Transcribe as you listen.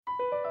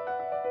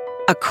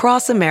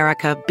Across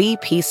America,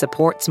 BP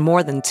supports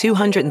more than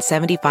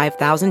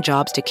 275,000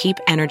 jobs to keep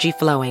energy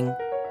flowing.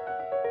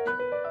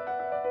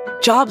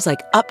 Jobs like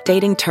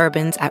updating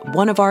turbines at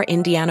one of our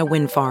Indiana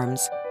wind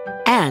farms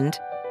and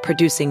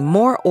producing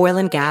more oil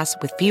and gas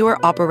with fewer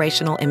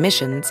operational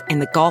emissions in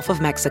the Gulf of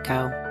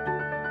Mexico.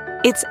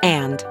 It's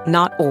and,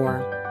 not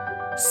or.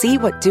 See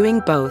what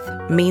doing both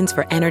means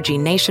for energy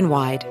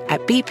nationwide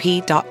at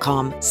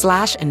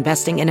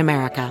bp.com/investing in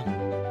America.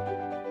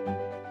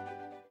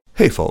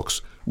 Hey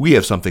folks, we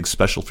have something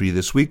special for you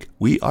this week.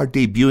 We are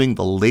debuting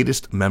the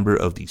latest member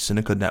of the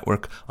Sinica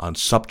Network on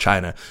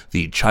SupChina,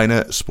 the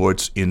China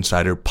Sports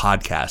Insider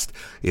Podcast.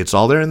 It's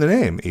all there in the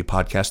name, a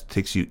podcast that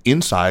takes you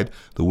inside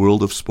the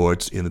world of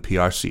sports in the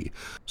PRC.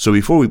 So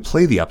before we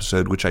play the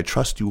episode, which I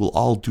trust you will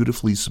all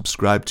dutifully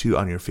subscribe to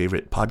on your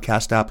favorite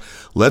podcast app,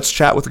 let's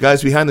chat with the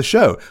guys behind the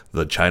show,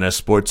 the China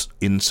Sports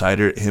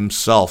Insider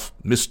himself,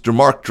 Mr.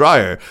 Mark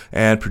Dreyer,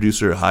 and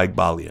producer Haig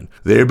Balian.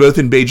 They're both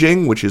in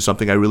Beijing, which is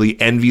something I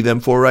really envy them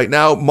for right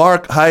now.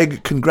 Mark,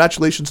 Haig,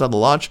 congratulations on the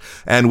launch,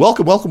 and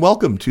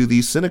welcome to the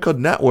Sinica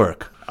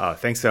Network. Oh,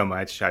 thanks so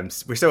much.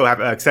 We're so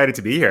excited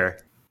to be here.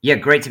 Yeah,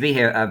 great to be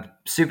here. I'm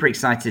super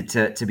excited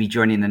to be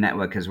joining the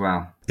network as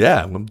well.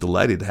 Yeah, I'm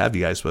delighted to have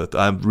you guys both.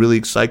 I'm really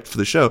excited for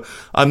the show.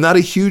 I'm not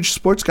a huge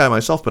sports guy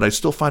myself, but I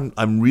still find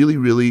I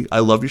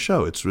love your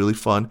show. It's really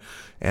fun,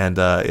 and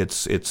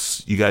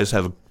it's you guys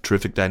have a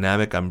terrific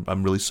dynamic.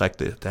 I'm really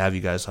psyched to have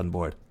you guys on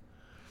board.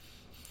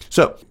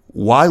 So,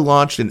 why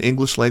launch an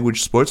English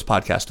language sports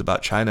podcast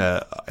about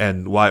China,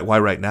 and why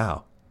right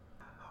now?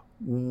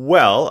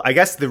 Well, I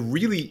guess the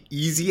really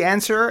easy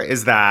answer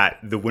is that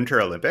the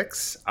Winter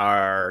Olympics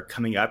are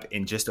coming up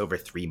in just over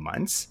 3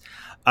 months.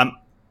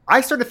 I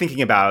started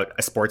thinking about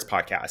a sports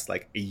podcast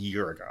like a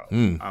year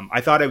ago.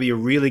 I thought it'd be a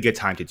really good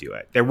time to do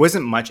it. There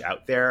wasn't much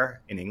out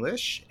there in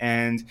English,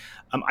 and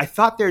I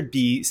thought there'd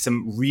be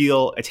some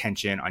real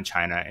attention on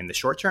China in the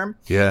short term.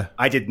 Yeah,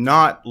 I did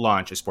not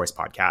launch a sports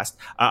podcast.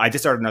 I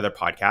just started another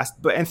podcast,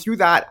 and through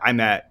that, I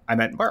met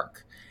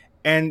Mark,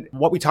 and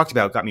what we talked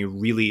about got me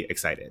really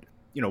excited.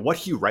 You know, what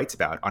he writes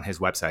about on his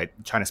website,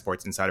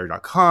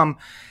 chinasportsinsider.com,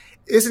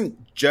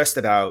 isn't just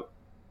about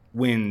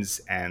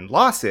wins and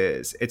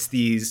losses. It's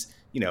these,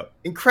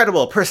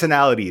 incredible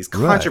personalities,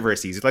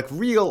 controversies, like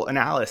real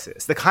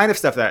analysis, the kind of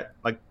stuff that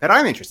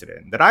I'm interested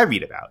in, that I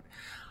read about.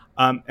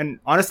 And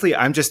honestly,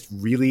 I'm just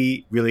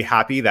really, really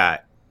happy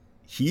that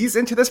he's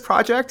into this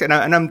project, and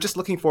I'm just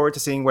looking forward to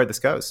seeing where this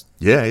goes.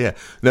 Yeah.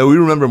 Now, we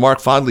remember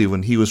Mark fondly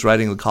when he was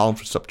writing the column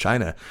for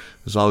SupChina.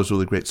 It was always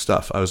really great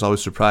stuff. I was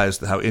always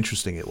surprised at how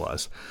interesting it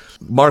was.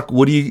 Mark,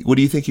 what do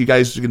you think you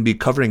guys are going to be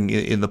covering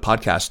in the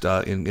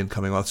podcast in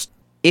coming months?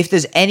 If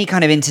there's any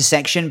kind of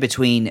intersection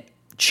between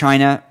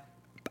China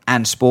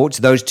and sports,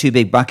 those two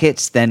big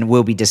buckets, then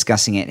we'll be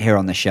discussing it here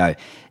on the show.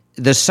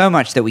 There's so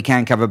much that we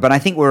can cover, but I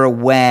think we're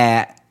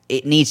aware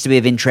it needs to be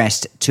of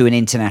interest to an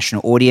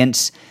international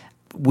audience.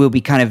 We'll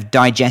be kind of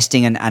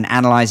digesting and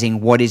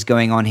analyzing what is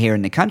going on here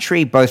in the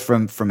country, both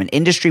from an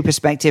industry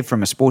perspective,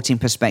 from a sporting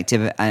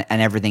perspective,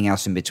 and everything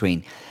else in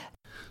between.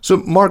 So,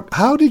 Mark,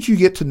 how did you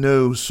get to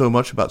know so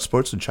much about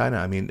sports in China?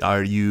 I mean,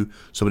 are you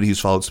somebody who's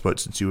followed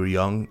sports since you were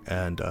young,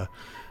 and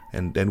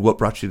what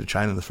brought you to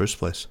China in the first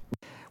place?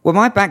 Well,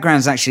 my background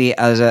is actually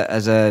as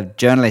a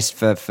journalist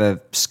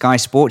for Sky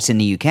Sports in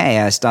the UK.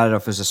 I started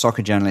off as a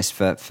soccer journalist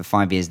for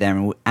 5 years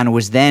there, and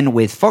was then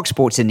with Fox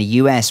Sports in the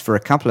US for a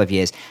couple of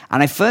years.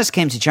 And I first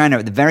came to China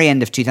at the very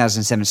end of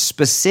 2007,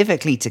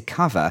 specifically to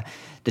cover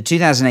the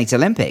 2008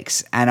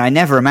 Olympics. And I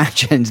never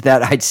imagined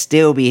that I'd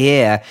still be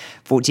here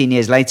 14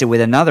 years later with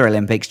another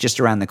Olympics just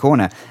around the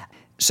corner.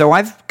 So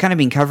I've kind of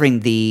been covering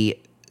the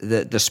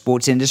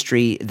sports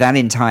industry that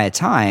entire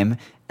time,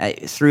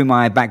 through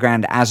my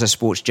background as a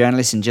sports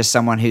journalist and just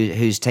someone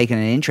who's taken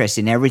an interest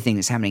in everything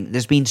that's happening.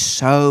 There's been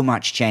so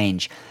much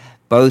change,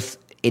 both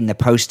in the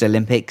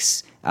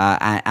post-Olympics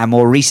and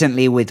more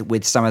recently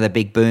with some of the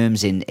big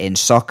booms in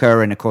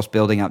soccer, and of course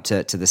building up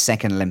to the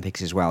second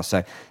Olympics as well.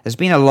 So there's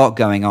been a lot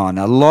going on,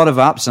 a lot of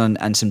ups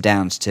and some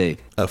downs too.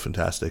 Oh,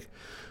 fantastic.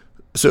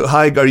 So,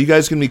 Haig, are you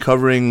guys going to be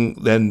covering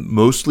then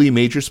mostly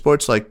major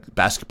sports like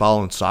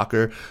basketball and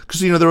soccer?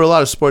 Because, there are a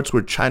lot of sports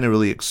where China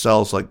really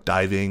excels, like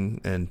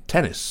diving and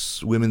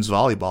tennis, women's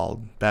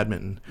volleyball,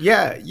 badminton.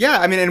 Yeah.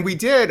 I mean, and we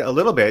did a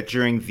little bit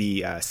during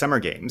the Summer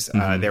Games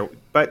there.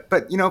 But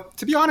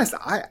to be honest,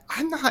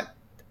 I'm not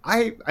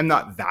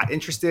that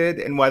interested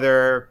in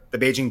whether the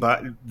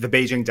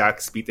Beijing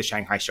Ducks beat the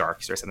Shanghai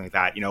Sharks or something like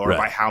that, or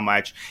by how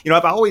much.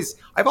 I've always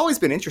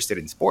been interested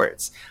in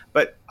sports,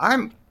 but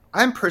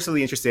I'm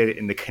personally interested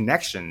in the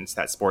connections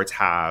that sports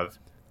have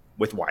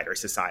with wider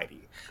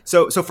society.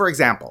 So for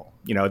example,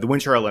 the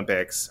Winter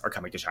Olympics are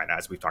coming to China,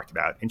 as we've talked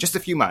about, in just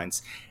a few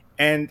months.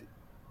 And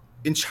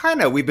in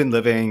China, we've been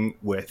living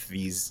with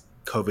these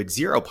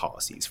COVID-0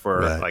 policies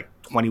for like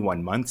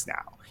 21 months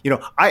now.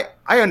 I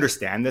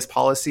understand this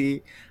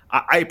policy.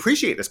 I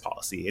appreciate this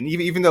policy. And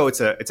even though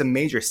it's a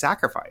major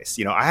sacrifice,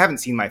 I haven't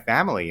seen my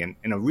family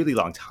in a really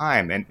long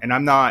time. And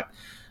I'm not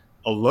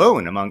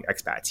alone among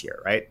expats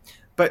here, right?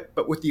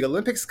 But with the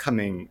Olympics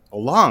coming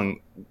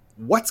along,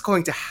 what's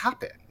going to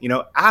happen?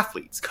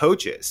 Athletes,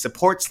 coaches,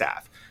 support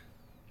staff,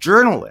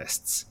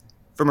 journalists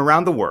from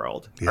around the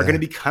world are going to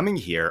be coming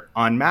here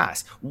en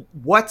masse.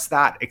 What's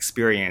that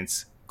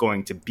experience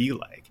going to be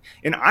like?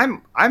 And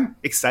I'm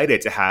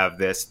excited to have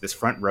this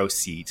front row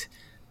seat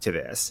to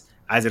this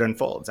as it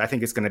unfolds. I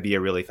think it's going to be a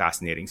really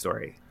fascinating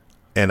story.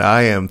 And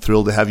I am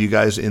thrilled to have you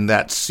guys in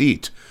that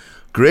seat.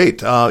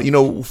 Great.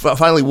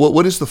 Finally,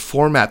 what is the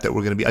format that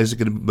we're going to be? Is it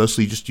going to be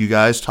mostly just you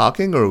guys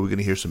talking, or are we going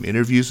to hear some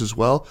interviews as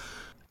well?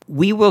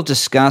 We will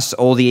discuss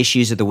all the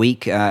issues of the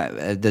week,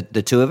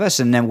 the two of us,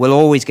 and then we're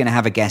always going to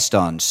have a guest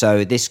on.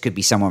 So this could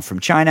be someone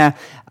from China,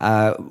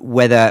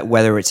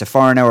 whether it's a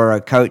foreigner or a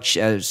coach,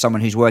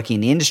 someone who's working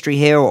in the industry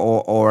here,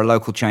 or a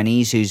local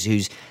Chinese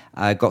who's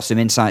got some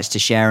insights to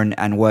share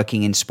and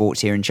working in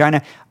sports here in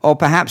China, or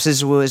perhaps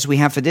as we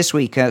have for this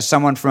week,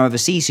 someone from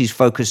overseas who's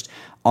focused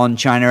on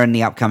China and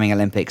the upcoming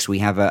Olympics. We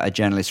have a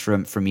journalist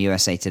from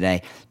USA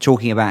Today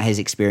talking about his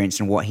experience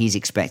and what he's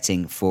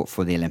expecting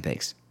for the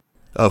Olympics.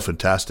 Oh,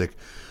 fantastic.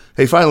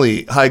 Hey,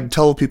 finally, Haig,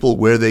 tell people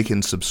where they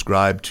can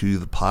subscribe to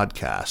the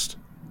podcast.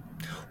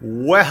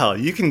 Well,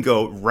 you can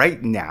go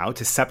right now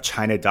to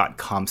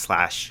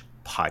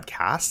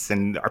supchina.com/podcasts,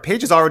 and our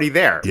page is already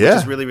there, which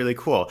is really, really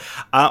cool.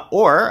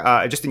 Or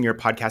just in your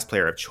podcast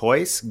player of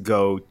choice,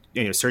 go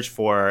search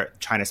for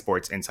China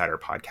Sports Insider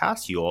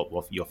Podcast.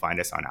 You'll find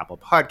us on Apple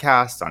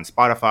Podcasts, on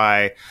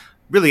Spotify,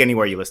 really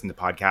anywhere you listen to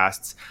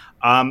podcasts.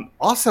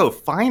 Also,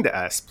 find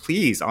us,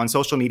 please, on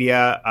social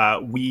media.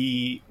 I'm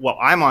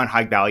on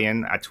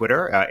Haigbalian at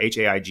Twitter,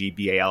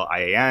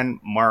 Haigbalian.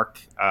 Mark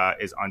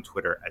is on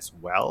Twitter as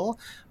well.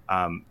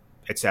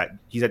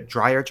 He's at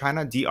Dreyer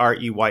China,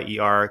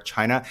 Dreyer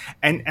China.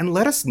 And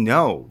let us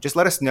know. Just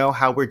let us know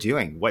how we're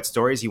doing, what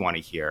stories you want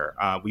to hear.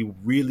 We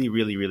really,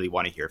 really, really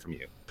want to hear from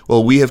you.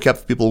 Well, we have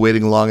kept people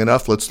waiting long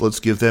enough. Let's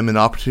give them an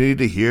opportunity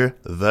to hear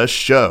the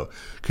show.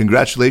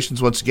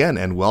 Congratulations once again,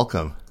 and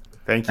welcome.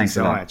 Thanks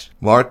so much.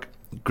 Mark,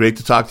 great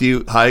to talk to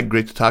you. Hi,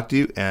 great to talk to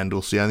you, and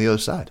we'll see you on the other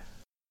side.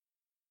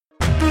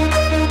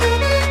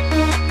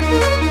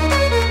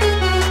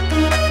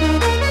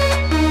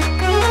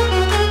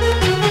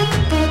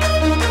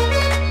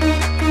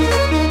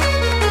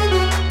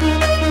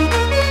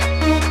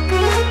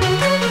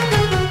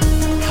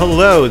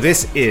 Hello,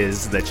 this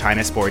is the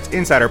China Sports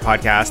Insider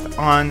Podcast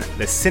on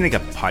the Sinica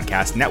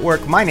Podcast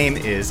Network. My name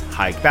is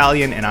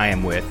Haigbalian, and I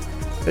am with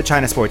the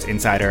China Sports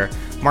Insider,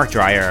 Mark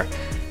Dreyer.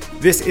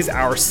 This is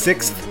our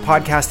 6th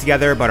podcast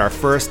together, but our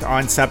first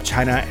on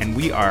SupChina, and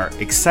we are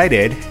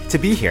excited to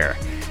be here.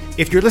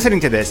 If you're listening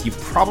to this, you're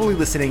probably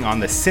listening on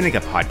the Sinica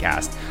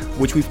Podcast,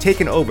 which we've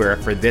taken over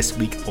for this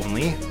week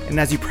only. And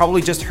as you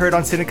probably just heard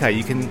on Sinica,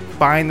 you can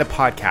find the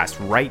podcast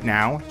right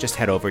now. Just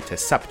head over to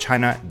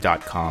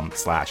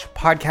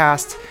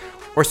supchina.com/podcast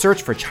or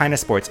search for China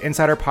Sports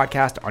Insider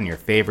Podcast on your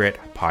favorite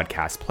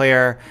podcast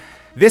player.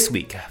 This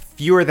week,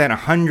 fewer than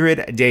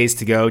 100 days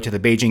to go to the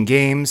Beijing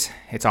Games.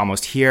 It's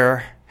almost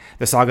here.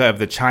 The saga of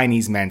the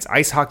Chinese men's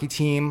ice hockey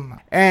team.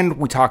 And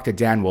we talked to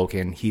Dan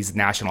Wolken. He's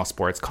national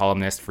sports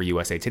columnist for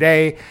USA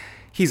Today.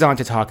 He's on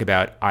to talk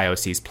about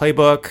IOC's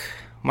playbook.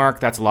 Mark,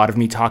 that's a lot of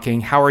me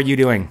talking. How are you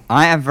doing?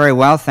 I am very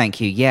well, thank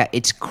you. Yeah,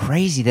 it's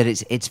crazy that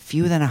it's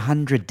fewer than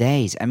 100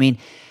 days. I mean,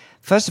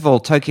 first of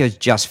all, Tokyo's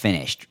just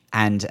finished.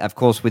 And of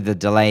course, with the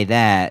delay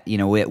there,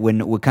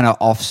 we're kind of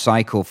off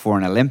cycle for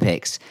an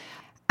Olympics.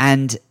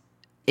 And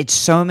it's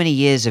so many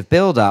years of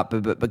build-up,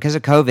 but because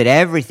of COVID,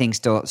 everything's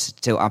still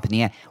up in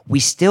the air. We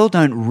still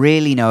don't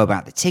really know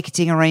about the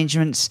ticketing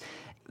arrangements.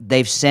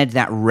 They've said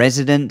that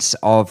residents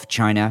of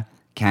China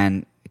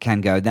can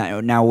go.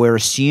 Now we're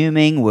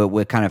assuming,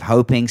 we're kind of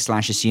hoping /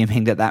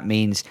 assuming that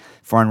means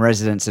foreign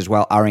residents as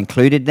well are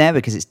included there,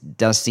 because it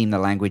does seem the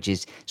language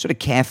is sort of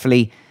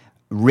carefully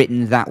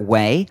written that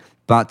way.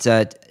 But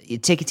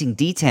ticketing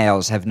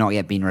details have not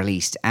yet been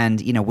released, and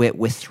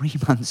we're 3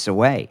 months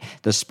away.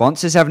 The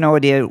sponsors have no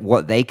idea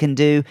what they can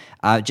do.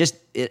 Just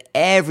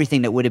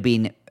everything that would have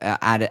been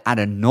at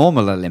a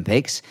normal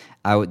Olympics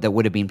that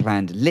would have been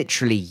planned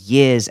literally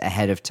years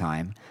ahead of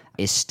time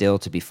is still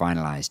to be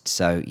finalized.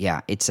 So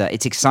yeah, it's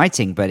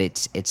exciting, but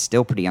it's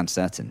still pretty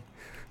uncertain.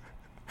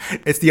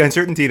 It's the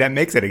uncertainty that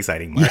makes it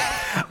exciting, Mark.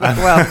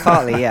 Well,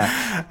 partly,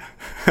 yeah.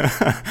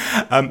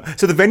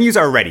 So the venues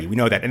are ready. We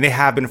know that. And they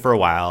have been for a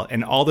while.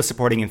 And all the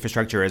supporting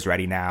infrastructure is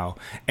ready now.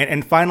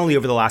 And finally,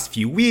 over the last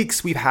few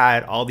weeks, we've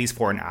had all these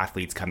foreign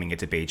athletes coming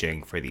into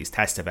Beijing for these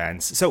test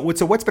events. So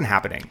what's been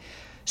happening?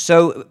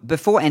 So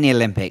before any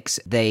Olympics,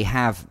 they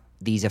have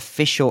these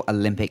official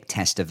Olympic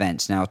test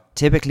events. Now,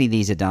 typically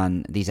these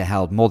are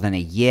held more than a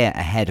year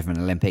ahead of an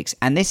Olympics,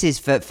 and this is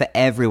for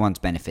everyone's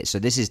benefit. So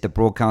this is the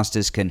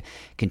broadcasters can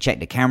check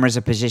the cameras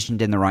are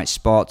positioned in the right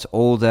spot.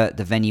 All the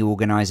venue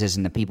organizers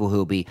and the people who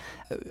will be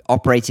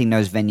operating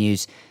those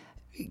venues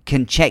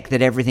can check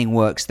that everything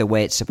works the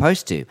way it's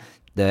supposed to.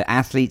 The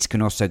athletes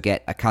can also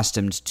get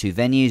accustomed to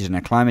venues and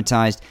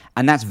acclimatized,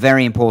 and that's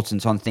very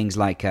important on things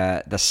like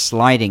the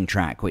sliding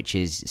track, which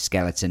is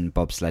skeleton,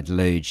 bobsled,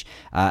 luge,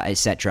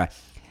 etc.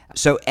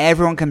 So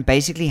everyone can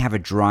basically have a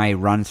dry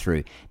run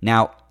through.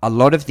 Now, a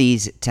lot of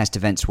these test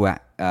events were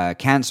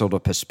cancelled or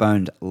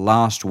postponed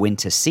last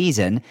winter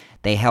season.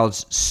 They held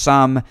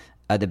some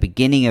at the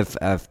beginning of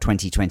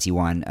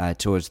 2021,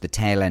 towards the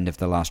tail end of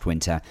the last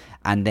winter,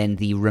 and then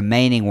the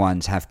remaining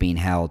ones have been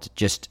held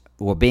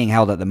being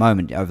held at the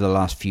moment over the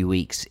last few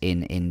weeks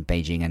in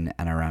Beijing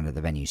and around at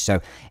the venues. So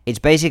it's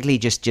basically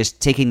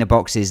just ticking the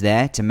boxes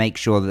there to make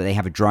sure that they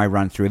have a dry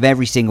run through of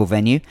every single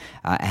venue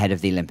ahead of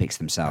the Olympics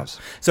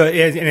themselves. So,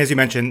 as you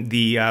mentioned,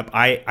 the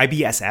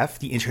IBSF,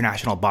 the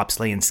International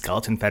Bobsleigh and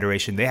Skeleton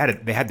Federation, they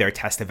had their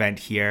test event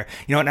here.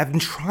 And I've been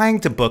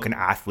trying to book an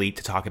athlete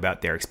to talk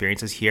about their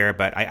experiences here,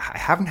 but I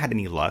haven't had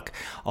any luck.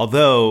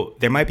 Although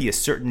there might be a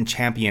certain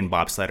champion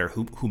bobsledder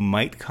who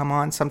might come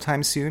on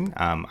sometime soon.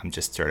 I'm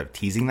just sort of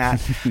teasing that.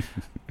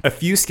 A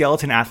few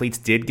skeleton athletes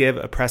did give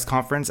a press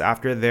conference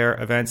after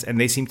their events, and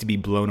they seem to be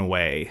blown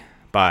away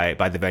by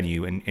the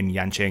venue in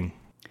Yanqing.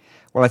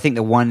 Well, I think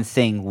the one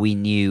thing we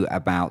knew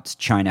about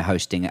China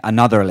hosting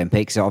another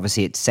Olympics,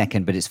 obviously it's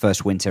second, but it's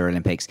first Winter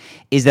Olympics,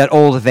 is that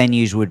all the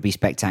venues would be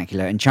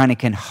spectacular, and China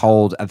can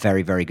hold a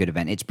very, very good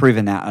event. It's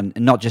proven that, and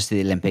not just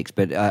the Olympics,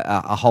 but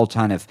a whole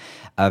ton of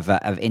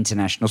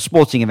international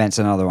sporting events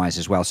and otherwise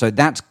as well. So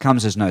that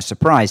comes as no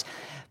surprise.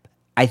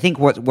 I think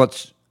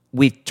what's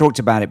we've talked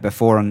about it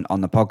before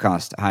on the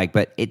podcast, Haig,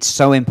 but it's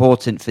so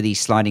important for these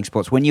sliding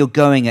sports. When you're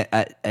going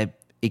at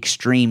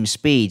extreme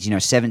speeds,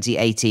 70,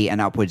 80 and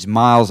upwards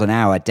miles an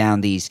hour down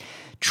these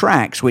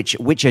tracks,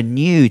 which are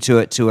new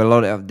to a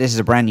lot of, this is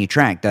a brand new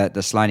track,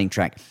 the sliding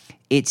track.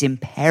 It's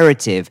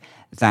imperative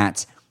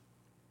that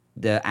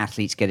the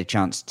athletes get a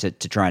chance to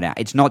try it out.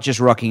 It's not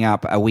just rocking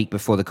up a week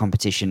before the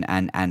competition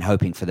and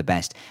hoping for the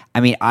best.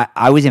 I mean,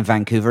 I was in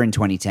Vancouver in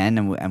 2010,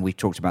 and we've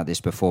talked about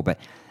this before, but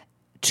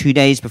 2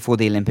 days before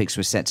the Olympics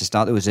was set to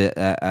start, there was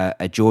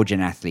a Georgian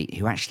athlete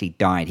who actually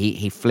died.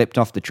 He flipped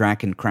off the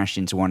track and crashed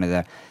into one of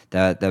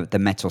the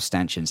metal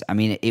stanchions. I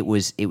mean, it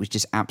was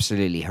just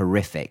absolutely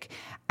horrific.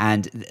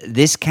 And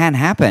this can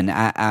happen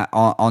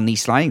on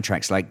these sliding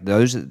tracks like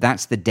those.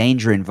 That's the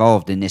danger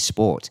involved in this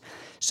sport.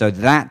 So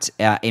that,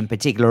 in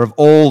particular, of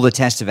all the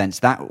test events,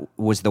 that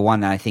was the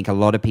one that I think a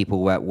lot of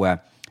people were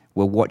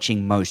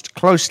watching most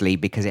closely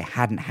because it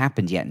hadn't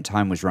happened yet and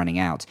time was running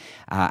out.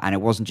 And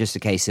it wasn't just a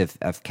case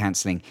of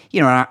cancelling,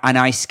 an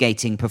ice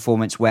skating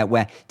performance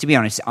where, to be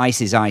honest, ice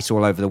is ice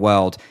all over the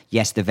world.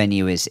 Yes, the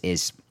venue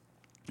is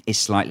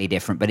slightly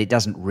different, but it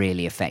doesn't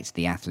really affect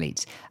the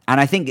athletes. And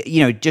I think,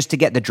 just to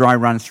get the dry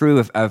run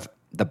through of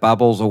the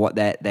bubbles, or what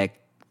they're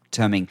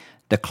terming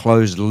the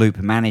closed loop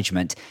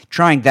management,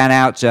 trying that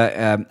out,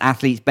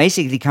 athletes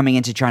basically coming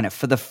into China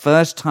for the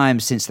first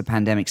time since the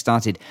pandemic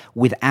started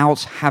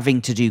without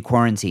having to do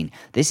quarantine.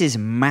 This is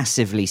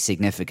massively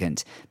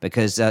significant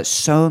because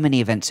so many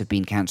events have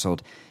been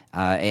cancelled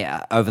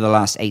over the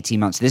last 18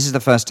 months. This is the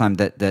first time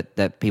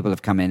that people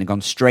have come in and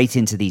gone straight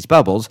into these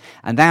bubbles,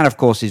 and that, of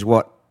course, is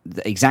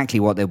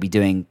exactly what they'll be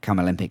doing come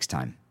Olympics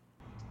time.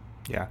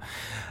 Yeah.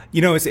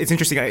 It's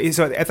interesting.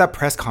 So at that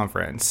press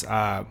conference,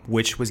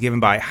 which was given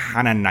by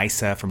Hannah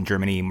Neisse from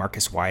Germany,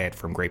 Marcus Wyatt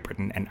from Great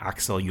Britain, and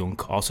Axel Jung,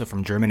 also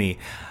from Germany,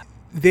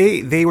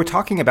 they were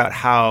talking about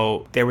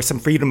how there was some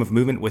freedom of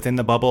movement within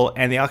the bubble,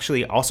 and they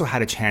actually also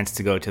had a chance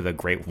to go to the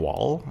Great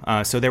Wall.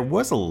 So there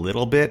was a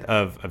little bit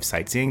of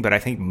sightseeing, but I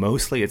think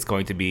mostly it's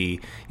going to be,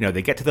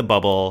 they get to the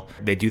bubble,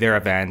 they do their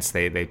events,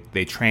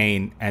 they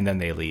train, and then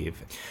they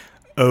leave.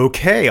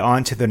 Okay,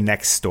 on to the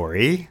next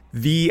story.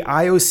 The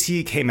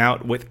IOC came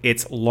out with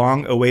its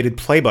long-awaited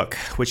playbook,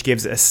 which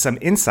gives us some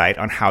insight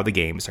on how the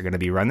games are going to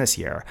be run this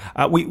year.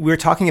 We were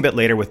talking a bit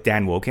later with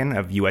Dan Woken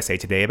of USA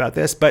Today about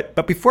this,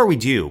 but before we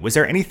do, was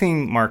there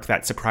anything, Mark,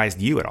 that surprised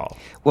you at all?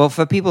 Well,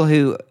 for people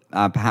who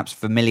are perhaps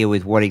familiar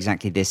with what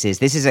exactly this is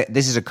a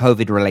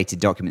COVID-related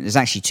document. There's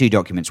actually two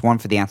documents, one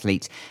for the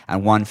athletes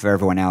and one for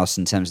everyone else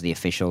in terms of the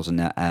officials and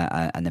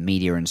the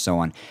media and so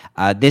on.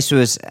 This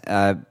was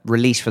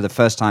released for the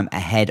first time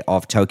ahead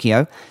of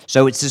Tokyo,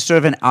 so it's a sort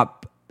of an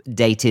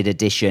updated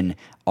edition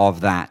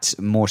of that,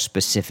 more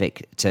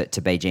specific to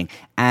Beijing,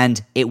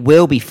 and it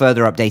will be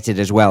further updated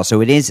as well. So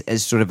it is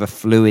as sort of a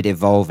fluid,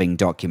 evolving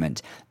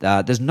document.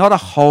 There's not a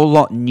whole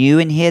lot new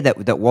in here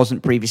that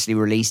wasn't previously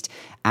released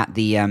at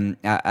the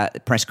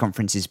press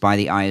conferences by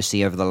the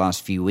IOC over the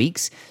last few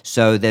weeks.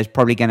 So there's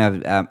probably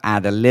going to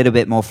add a little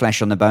bit more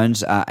flesh on the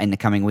bones in the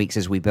coming weeks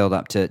as we build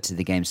up to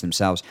the games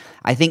themselves.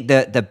 I think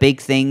the big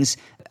things,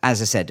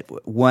 as I said,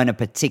 weren't a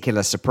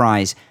particular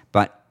surprise,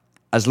 but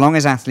as long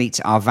as athletes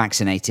are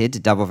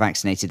vaccinated, double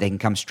vaccinated, they can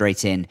come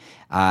straight in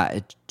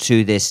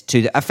to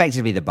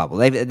effectively the bubble.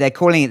 They're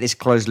calling it this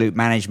closed loop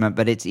management,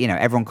 but it's,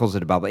 everyone calls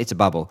it a bubble. It's a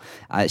bubble.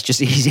 It's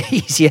just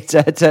easier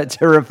to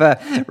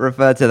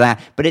refer to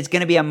that. But it's going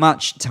to be a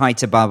much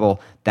tighter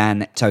bubble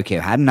than Tokyo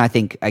had, and I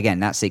think,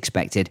 again, that's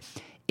expected.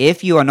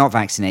 If you are not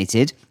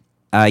vaccinated,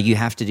 you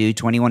have to do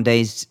 21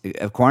 days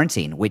of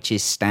quarantine, which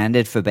is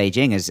standard for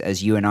Beijing,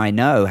 as you and I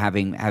know,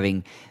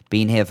 having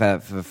been here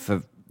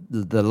for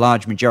the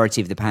large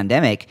majority of the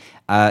pandemic,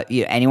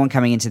 anyone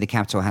coming into the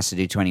capital has to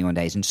do 21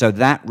 days. And so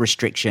that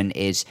restriction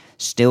is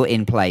still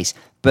in place.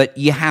 But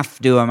you have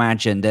to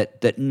imagine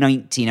that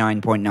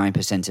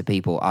 99.9% of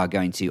people are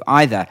going to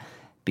either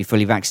be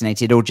fully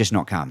vaccinated or just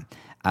not come.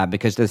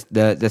 Because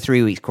the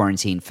 3 weeks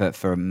quarantine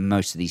for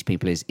most of these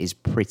people is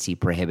pretty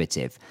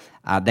prohibitive.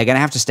 They're going to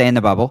have to stay in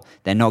the bubble.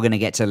 They're not going to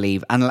get to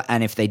leave.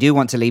 And if they do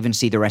want to leave and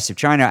see the rest of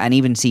China and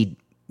even see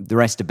the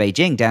rest of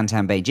Beijing,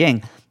 downtown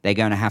Beijing, they're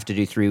going to have to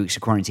do 3 weeks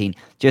of quarantine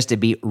just to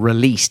be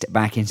released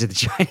back into the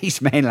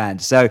Chinese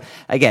mainland. So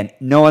again,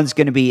 no one's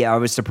going to be, I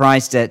was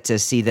surprised to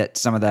see that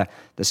some of the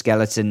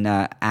skeleton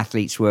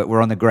athletes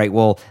were on the Great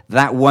Wall.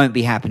 That won't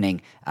be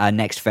happening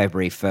next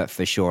February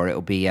for sure.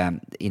 It'll be,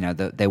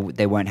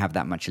 they won't have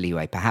that much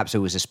leeway. Perhaps it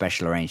was a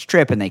special arranged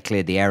trip and they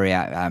cleared the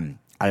area.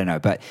 I don't know,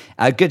 but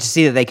good to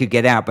see that they could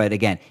get out. But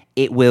again,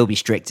 it will be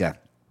stricter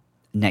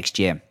next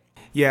year.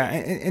 Yeah,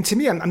 and to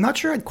me, I'm not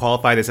sure I'd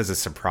qualify this as a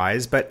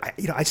surprise, but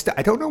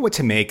I don't know what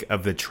to make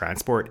of the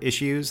transport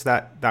issues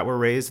that were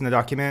raised in the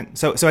document.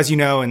 So as you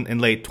know, in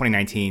late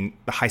 2019,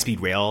 the high-speed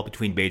rail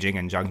between Beijing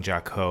and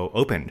Zhangjiakou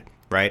opened,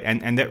 right?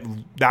 And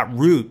that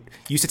route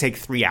used to take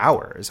 3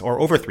 hours or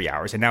over 3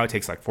 hours, and now it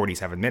takes like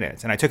 47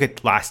 minutes. And I took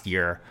it last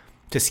year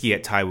to ski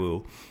at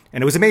Taiwu,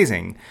 and it was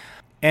amazing.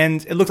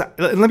 And it looks.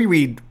 Let me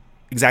read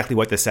exactly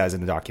what this says in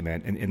the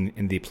document,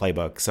 in the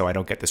playbook, so I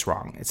don't get this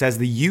wrong. It says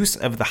the use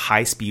of the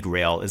high-speed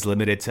rail is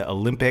limited to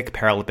Olympic,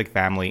 Paralympic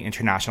family,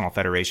 international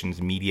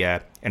federations,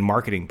 media, and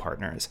marketing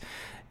partners.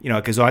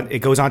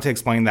 It goes on to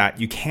explain that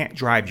you can't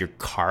drive your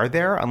car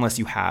there unless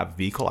you have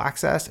vehicle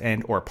access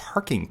and or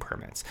parking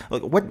permits.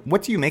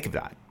 What do you make of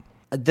that?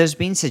 There's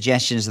been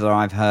suggestions that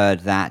I've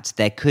heard that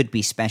there could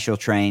be special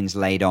trains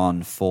laid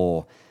on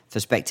for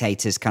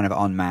spectators kind of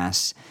en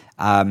masse.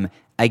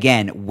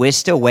 Again, we're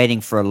still waiting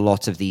for a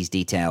lot of these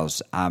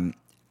details.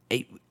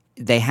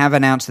 They have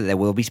announced that there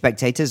will be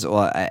spectators,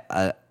 or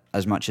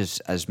as much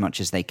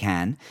as they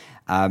can.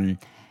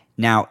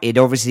 Now, it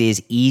obviously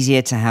is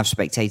easier to have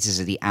spectators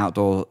at the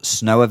outdoor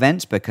snow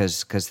events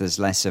because there's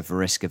less of a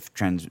risk of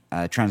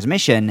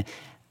transmission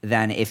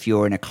than if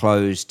you're in a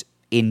closed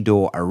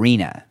indoor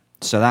arena.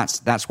 So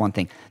that's one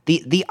thing.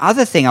 The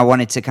other thing I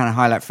wanted to kind of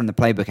highlight from the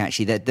playbook,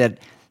 actually, that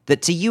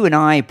to you and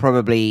I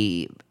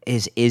probably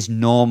is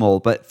normal,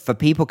 but for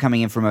people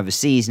coming in from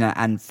overseas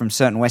and from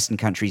certain Western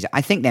countries,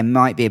 I think there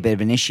might be a bit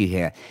of an issue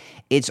here.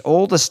 It's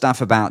all the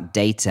stuff about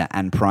data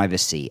and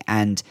privacy.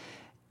 And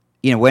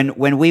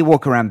when we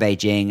walk around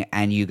Beijing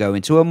and you go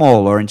into a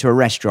mall or into a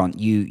restaurant,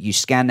 you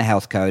scan the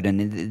health code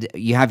and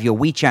you have your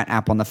WeChat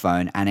app on the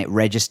phone and it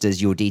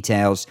registers your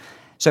details.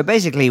 So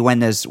basically, when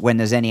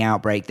there's any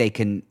outbreak, they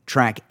can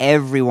track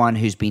everyone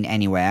who's been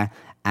anywhere.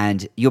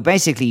 And you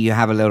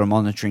have a little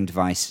monitoring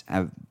device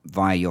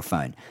via your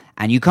phone.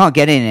 And you can't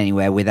get in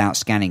anywhere without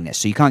scanning this.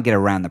 So you can't get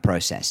around the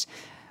process.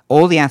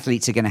 All the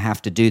athletes are going to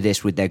have to do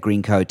this with their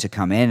green code to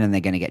come in, and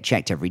they're going to get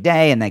checked every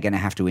day, and they're going to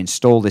have to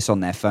install this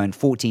on their phone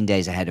 14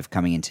 days ahead of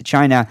coming into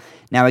China.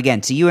 Now,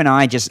 again, to you and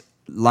I, just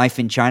life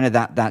in China,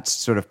 that's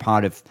sort of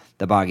part of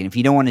the bargain. If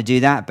you don't want to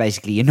do that,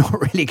 basically you're not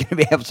really going to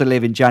be able to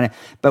live in China.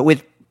 But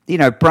with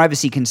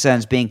privacy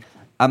concerns being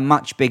a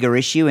much bigger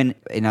issue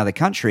in other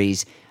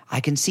countries, I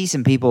can see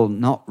some people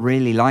not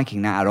really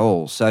liking that at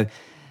all. So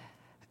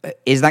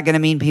is that going to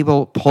mean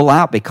people pull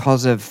out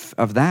because of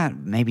that?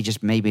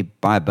 Maybe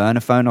buy a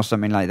burner phone or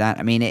something like that.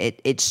 I mean,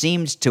 it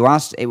seems to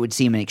us, it would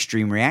seem an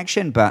extreme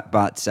reaction,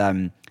 but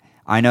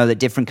I know that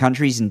different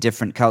countries and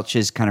different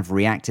cultures kind of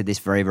react to this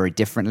very, very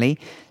differently.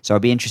 So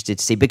I'd be interested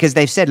to see, because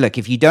they've said, look,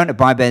 if you don't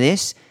abide by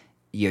this,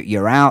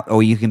 you're out,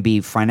 or you can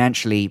be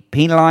financially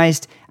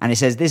penalized. And it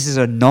says this is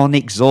a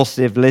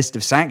non-exhaustive list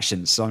of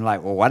sanctions. So I'm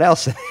like, well, what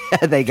else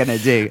are they going to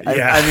do?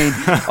 Yeah. I mean,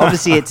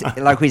 obviously, it's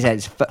like we said,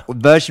 it's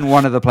version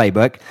 1 of the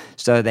playbook.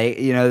 So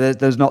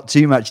there's not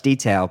too much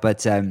detail,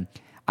 but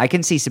I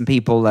can see some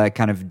people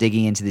kind of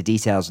digging into the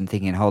details and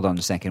thinking, hold on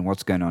a second,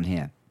 what's going on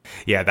here?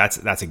 Yeah,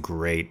 that's a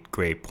great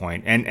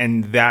point.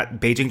 And that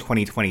Beijing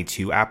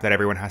 2022 app that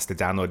everyone has to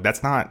download,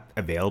 that's not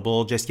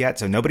available just yet.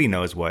 So nobody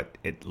knows what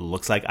it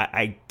looks like.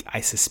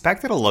 I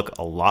suspect it'll look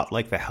a lot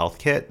like the health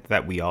kit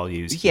that we all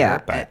use here.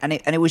 Yeah, but and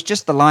it was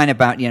just the line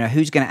about,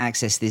 who's going to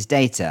access this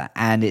data.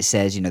 And it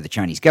says, the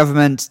Chinese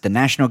government, the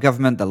national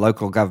government, the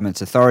local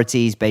government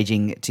authorities,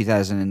 Beijing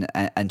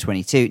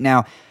 2022.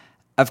 Now,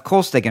 of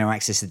course they're going to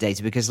access the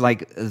data because,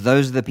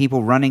 those are the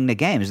people running the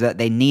games, that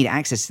they need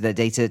access to that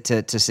data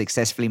to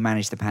successfully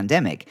manage the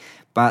pandemic.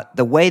 But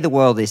the way the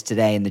world is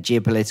today and the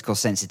geopolitical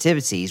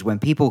sensitivities, when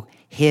people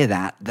hear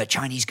that, the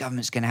Chinese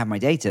government's going to have my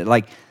data,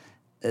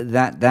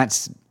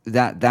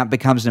 that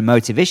becomes an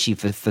emotive issue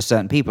for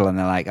certain people. And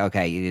they're like,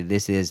 okay,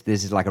 this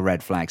is like a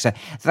red flag. So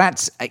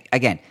that's,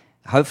 again,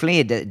 hopefully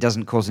it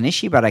doesn't cause an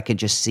issue, but I can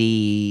just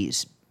see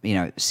some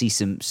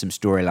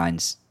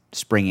storylines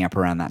springing up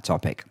around that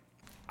topic.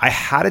 I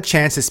had a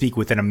chance to speak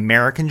with an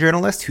American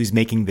journalist who's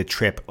making the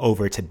trip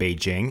over to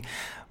Beijing.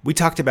 We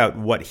talked about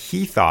what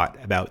he thought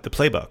about the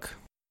playbook.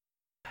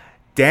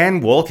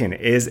 Dan Wolken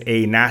is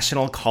a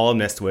national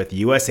columnist with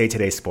USA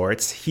Today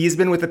Sports. He's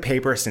been with the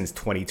paper since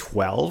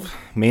 2012,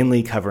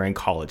 mainly covering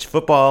college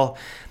football.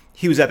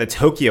 He was at the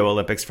Tokyo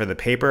Olympics for the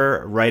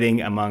paper, writing,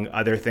 among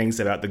other things,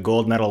 about the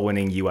gold medal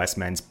winning U.S.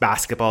 men's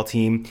basketball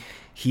team.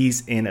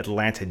 He's in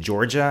Atlanta,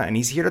 Georgia, and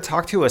he's here to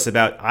talk to us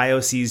about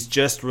IOC's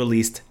just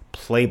released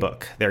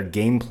playbook, their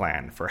game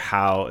plan for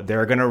how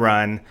they're going to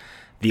run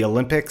the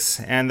Olympics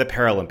and the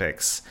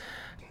Paralympics.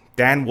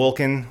 Dan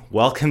Wolken,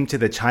 welcome to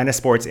the China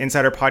Sports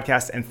Insider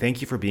Podcast, and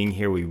thank you for being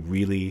here. We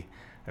really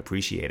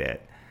appreciate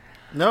it.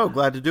 No,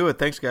 glad to do it.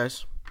 Thanks,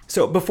 guys.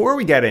 So before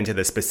we get into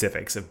the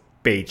specifics of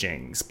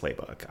Beijing's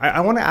playbook, I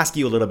want to ask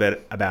you a little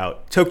bit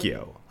about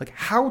Tokyo. Like,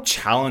 how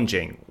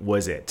challenging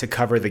was it to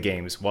cover the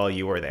games while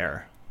you were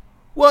there?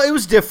 Well, it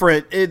was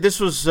different. This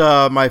was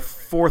my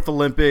fourth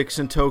Olympics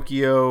in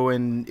Tokyo,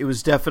 and it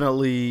was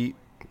definitely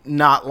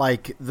not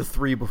like the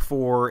three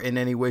before in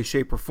any way,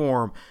 shape, or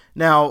form.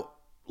 Now,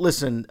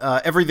 listen,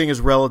 everything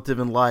is relative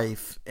in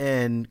life,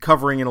 and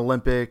covering an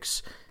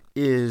Olympics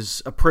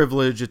is a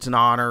privilege. It's an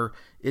honor.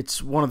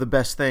 It's one of the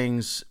best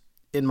things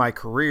in my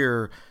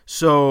career.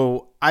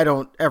 So I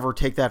don't ever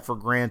take that for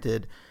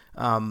granted.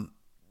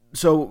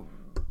 So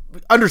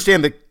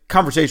understand the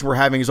conversation we're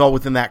having is all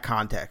within that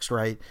context,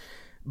 right?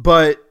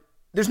 But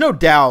there's no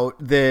doubt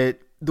that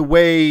the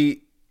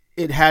way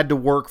it had to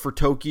work for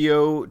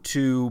Tokyo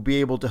to be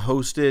able to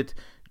host it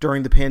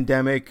during the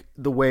pandemic,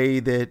 the way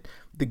that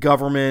the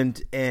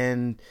government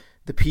and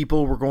the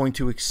people were going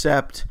to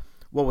accept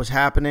what was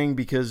happening,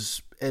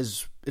 because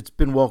as it's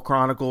been well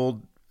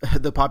chronicled,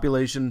 the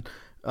population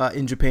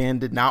in Japan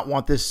did not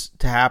want this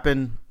to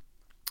happen.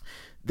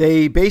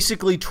 They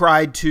basically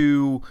tried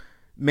to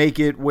make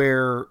it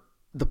where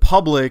the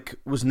public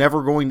was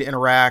never going to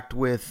interact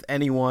with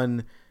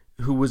anyone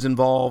who was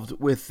involved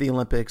with the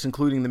Olympics,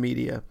 including the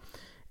media.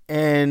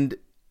 And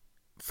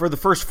for the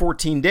first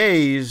 14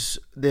 days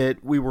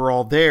that we were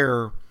all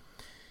there,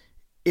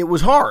 it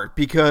was hard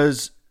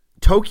because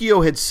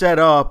Tokyo had set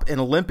up an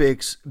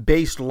Olympics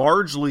based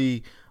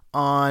largely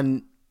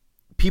on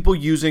people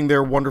using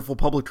their wonderful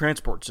public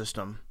transport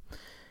system.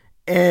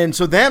 And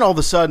so then all of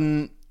a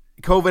sudden,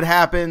 COVID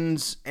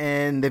happens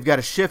and they've got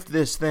to shift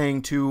this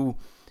thing to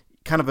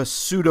kind of a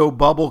pseudo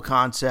bubble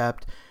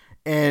concept.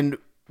 And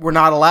we're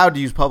not allowed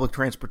to use public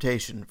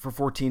transportation for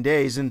 14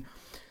 days. And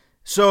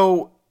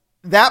so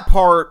that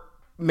part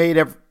made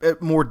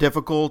it more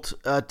difficult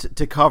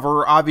to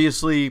cover.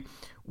 Obviously,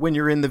 when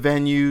you're in the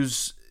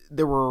venues,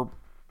 there were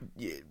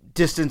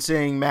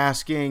distancing,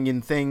 masking,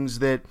 and things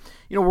that,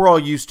 we're all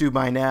used to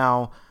by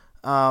now.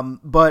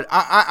 But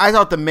I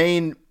thought the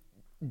main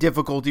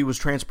difficulty was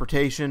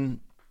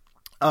transportation,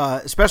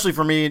 especially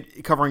for me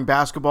covering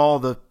basketball.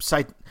 The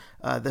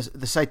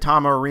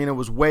Saitama Arena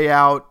was way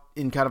out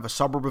in kind of a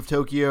suburb of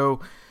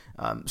Tokyo.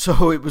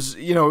 So it was,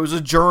 it was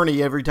a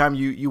journey every time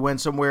you went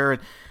somewhere.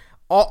 And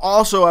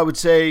also, I would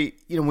say,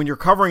 when you're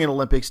covering an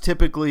Olympics,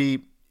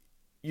 typically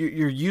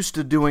you're used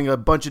to doing a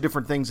bunch of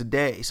different things a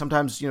day,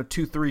 sometimes,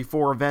 2, 3,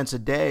 4 events a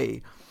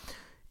day,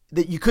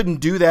 that you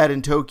couldn't do that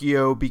in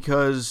Tokyo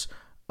because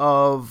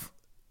of,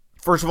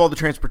 first of all, the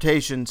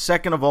transportation.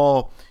 Second of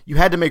all, you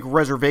had to make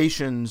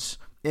reservations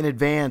in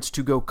advance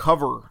to go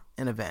cover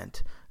an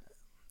event.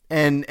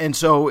 And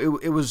so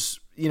it was,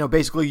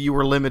 basically you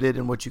were limited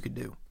in what you could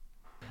do.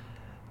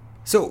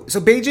 So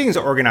Beijing's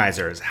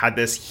organizers had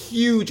this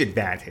huge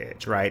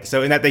advantage, right?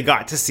 So in that they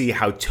got to see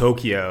how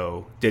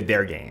Tokyo did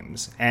their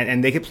games,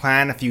 and they could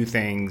plan a few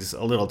things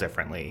a little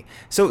differently.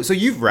 So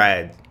you've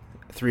read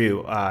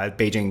through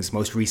Beijing's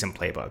most recent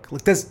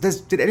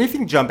playbook. Did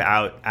anything jump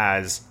out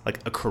as like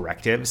a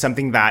corrective,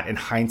 something that in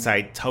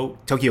hindsight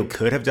Tokyo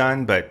could have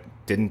done but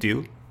didn't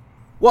do?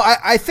 Well,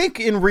 I think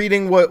in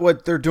reading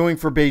what they're doing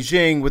for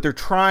Beijing, what they're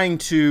trying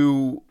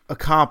to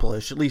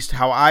accomplish, at least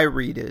how I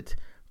read it,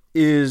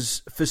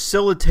 is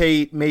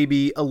facilitate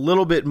maybe a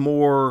little bit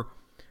more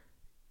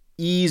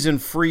ease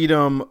and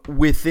freedom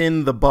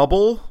within the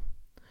bubble,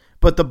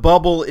 but the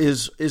bubble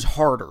is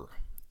harder,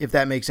 if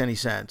that makes any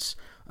sense.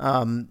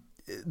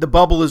 The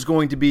bubble is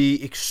going to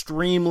be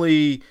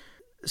extremely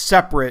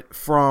separate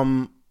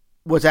from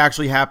what's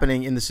actually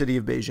happening in the city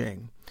of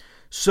Beijing.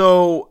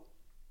 So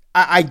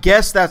I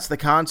guess that's the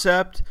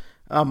concept.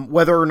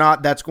 Whether or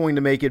not that's going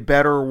to make it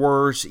better or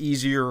worse,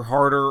 easier or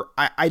harder,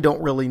 I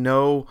don't really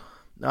know.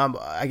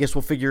 I guess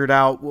we'll figure it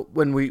out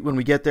when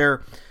we get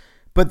there.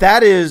 But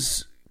that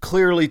is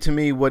clearly, to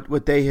me,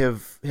 what they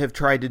have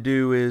tried to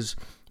do is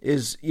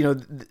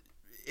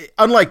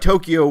unlike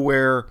Tokyo,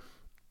 where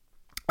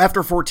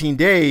after 14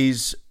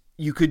 days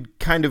you could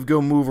kind of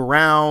go move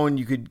around,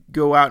 you could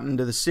go out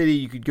into the city,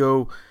 you could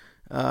go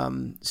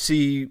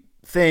see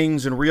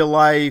things in real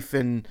life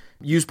and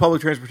use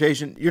public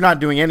transportation. You're not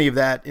doing any of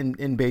that in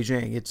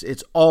Beijing.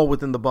 It's all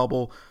within the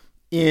bubble,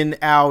 in,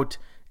 out,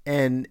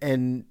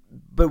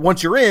 but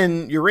once you're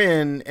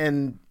in,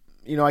 and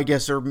I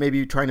guess they're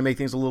maybe trying to make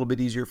things a little bit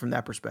easier from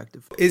that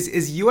perspective.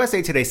 Is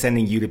USA Today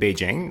sending you to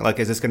Beijing? Like,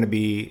 is this going to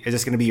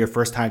be your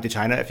first time to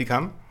China if you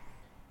come?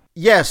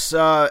 Yes,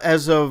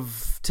 as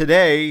of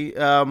today,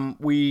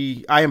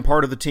 I am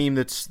part of the team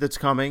that's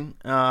coming.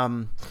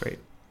 Great.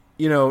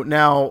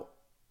 Now,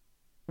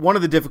 one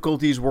of the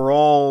difficulties we're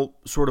all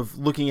sort of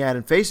looking at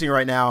and facing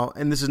right now,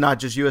 and this is not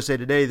just USA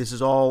Today, this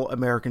is all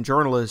American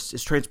journalists,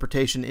 is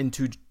transportation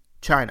into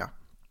China.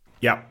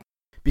 Yeah.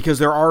 Because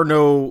there are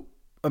no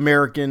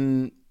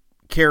American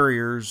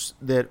carriers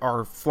that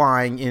are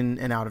flying in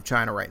and out of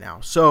China right now.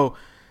 So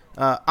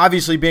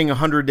obviously being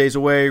 100 days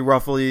away,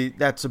 roughly,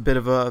 that's a bit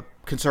of a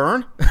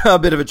concern, a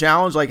bit of a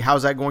challenge. Like,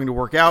 how's that going to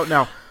work out?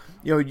 Now,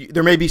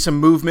 there may be some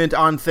movement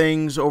on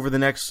things over the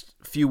next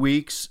few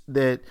weeks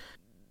that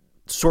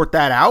sort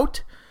that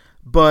out.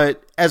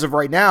 But as of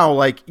right now,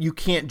 like, you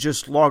can't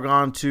just log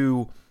on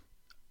to,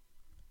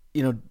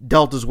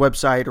 Delta's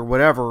website or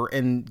whatever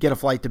and get a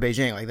flight to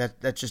Beijing. Like,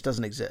 that just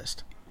doesn't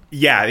exist.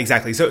 Yeah,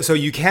 exactly. So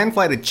you can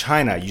fly to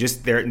China. You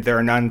just there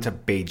are none to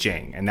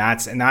Beijing, and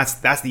that's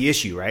the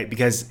issue, right?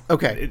 Because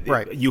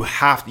right, you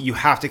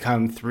have to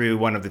come through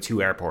one of the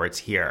two airports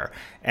here,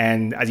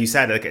 and as you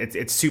said, like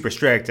it's super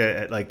strict.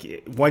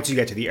 Like, once you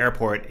get to the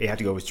airport, you have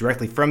to go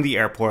directly from the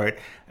airport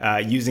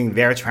using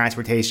their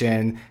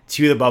transportation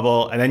to the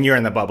bubble, and then you're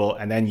in the bubble,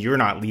 and then you're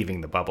not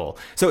leaving the bubble.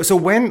 So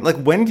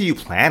when do you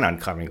plan on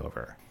coming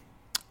over?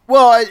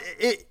 Well,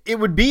 it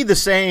would be the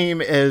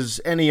same as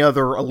any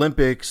other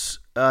Olympics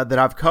that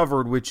I've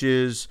covered, which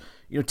is,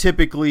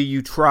 typically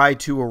you try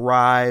to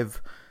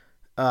arrive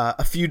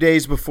a few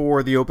days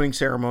before the opening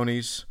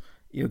ceremonies,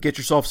 get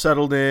yourself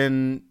settled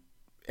in,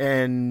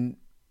 and,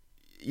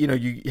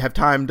 you have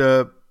time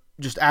to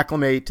just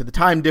acclimate to the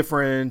time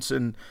difference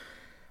and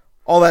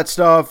all that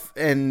stuff,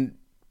 and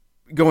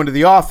go into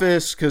the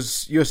office,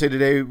 because USA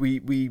Today,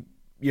 we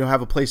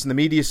have a place in the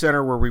media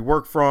center where we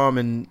work from,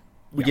 and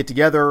we get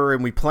together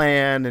and we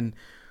plan and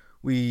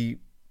we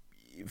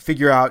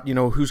figure out,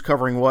 who's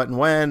covering what and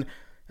when.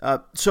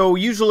 So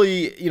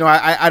usually,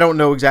 I don't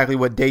know exactly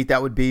what date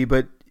that would be,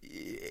 but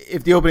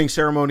if the opening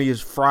ceremony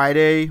is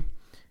Friday,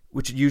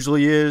 which it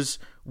usually is,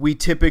 I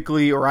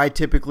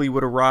typically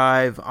would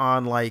arrive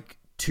on like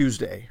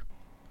Tuesday,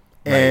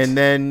 and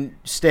then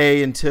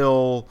stay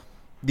until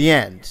the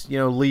end,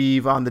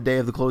 leave on the day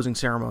of the closing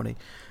ceremony.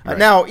 Right.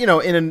 Now,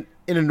 in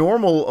a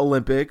normal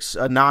Olympics,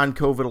 a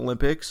non-COVID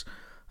Olympics,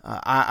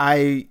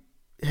 I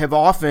have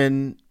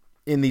often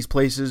in these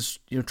places,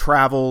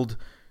 traveled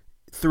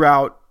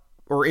throughout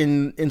or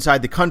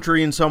inside the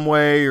country in some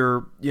way,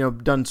 or,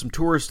 done some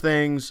tourist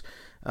things.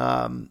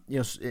 I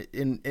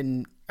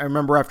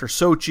remember after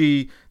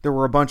Sochi, there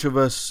were a bunch of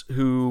us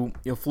who,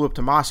 flew up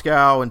to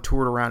Moscow and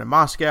toured around in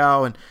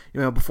Moscow, and,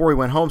 before we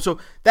went home. So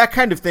that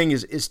kind of thing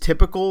is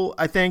typical,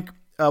 I think,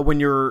 when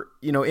you're,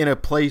 in a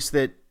place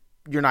that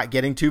you're not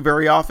getting to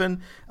very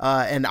often.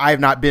 And I have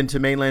not been to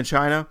mainland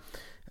China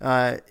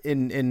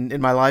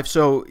in my life.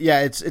 So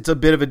yeah, it's a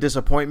bit of a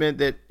disappointment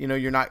that,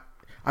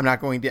 I'm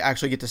not going to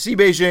actually get to see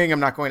Beijing. I'm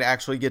not going to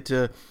actually get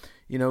to,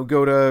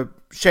 go to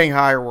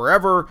Shanghai or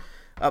wherever.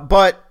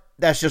 But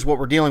that's just what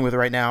we're dealing with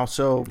right now.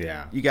 So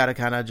yeah, you got to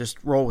kind of just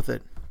roll with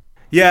it.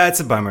 Yeah, it's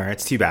a bummer.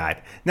 It's too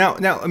bad. Now,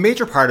 a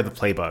major part of the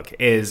playbook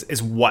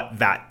is what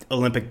that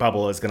Olympic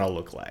bubble is going to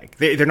look like.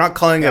 They're not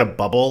calling it a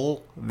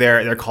bubble.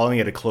 They're calling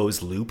it a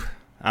closed loop.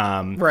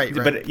 Right.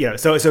 But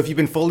so if you've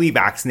been fully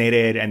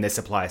vaccinated, and this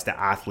applies to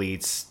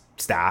athletes,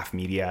 staff,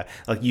 media,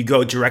 like, you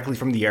go directly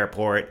from the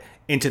airport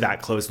into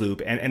that closed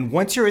loop, and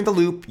once you're in the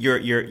loop,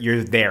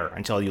 you're there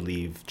until you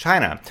leave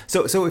China.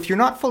 So if you're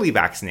not fully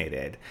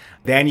vaccinated,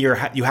 then you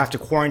have to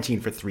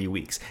quarantine for 3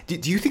 weeks.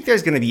 Do you think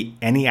there's going to be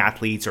any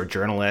athletes or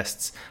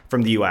journalists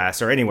from the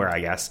U.S. or anywhere,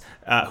 I guess,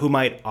 who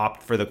might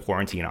opt for the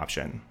quarantine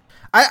option?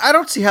 I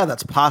don't see how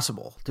that's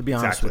possible, to be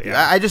honest with you.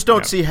 I just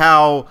don't see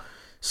how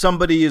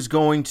somebody is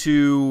going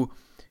to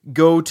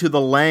go to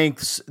the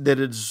lengths that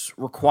is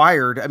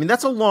required. I mean,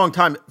 that's a long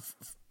time.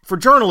 For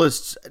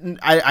journalists,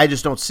 I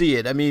just don't see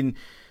it. I mean,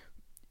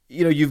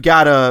 you've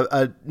got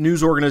a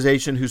news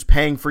organization who's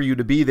paying for you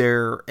to be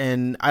there,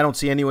 and I don't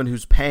see anyone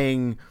who's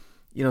paying,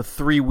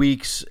 3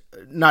 weeks,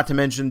 not to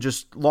mention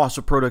just loss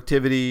of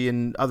productivity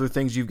and other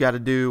things you've got to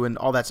do and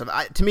all that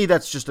stuff. To me,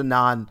 that's just a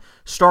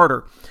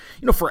non-starter.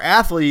 For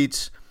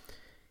athletes,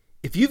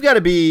 if you've got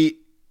to be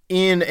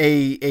in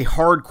a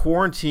hard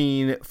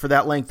quarantine for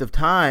that length of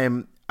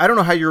time, I don't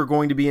know how you're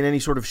going to be in any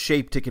sort of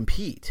shape to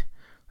compete.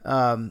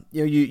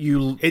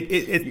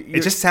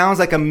 It just sounds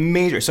like a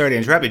major, sorry to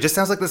interrupt, it just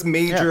sounds like this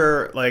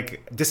major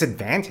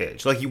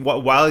disadvantage. Like,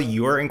 while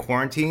you're in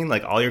quarantine,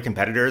 like, all your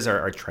competitors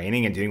are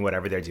training and doing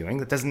whatever they're doing.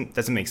 That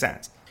doesn't make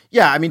sense.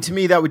 Yeah, I mean, to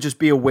me, that would just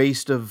be a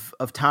waste of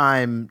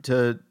time,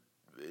 to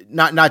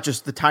not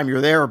just the time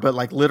you're there, but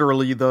like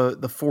literally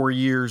the 4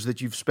 years that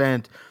you've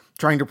spent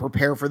trying to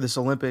prepare for this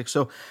Olympics.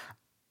 So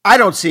I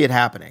don't see it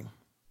happening.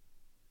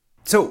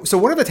 So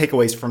one of the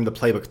takeaways from the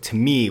playbook to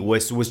me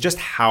was just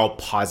how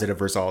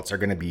positive results are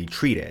going to be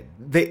treated.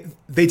 They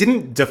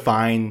didn't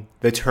define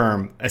the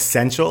term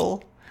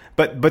essential,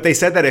 but they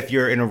said that if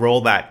you're in a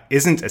role that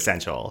isn't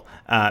essential,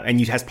 and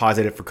you test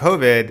positive for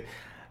COVID,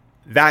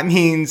 that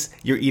means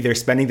you're either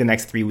spending the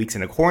next 3 weeks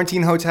in a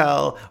quarantine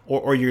hotel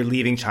or you're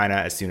leaving China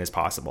as soon as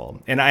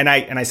possible. And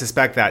I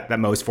suspect that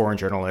most foreign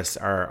journalists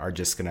are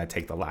just going to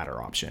take the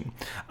latter option.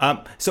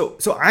 So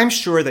I'm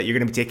sure that you're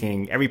going to be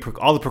taking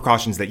all the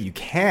precautions that you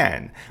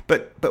can.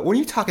 But when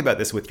you talk about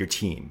this with your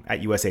team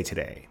at USA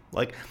Today,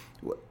 like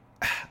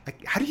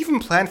how do you even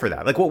plan for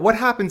that? Like, what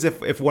happens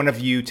if one of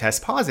you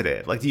tests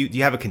positive? Like, do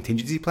you have a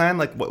contingency plan?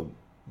 Like,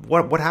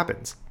 what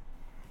happens?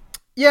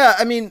 Yeah,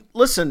 I mean,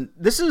 listen,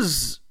 this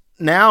is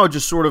now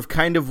just sort of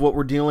kind of what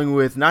we're dealing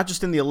with, not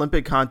just in the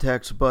Olympic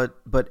context, but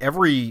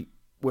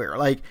everywhere.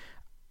 Like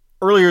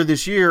earlier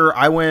this year,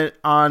 I went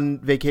on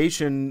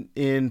vacation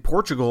in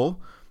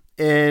Portugal,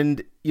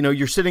 and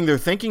you're sitting there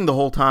thinking the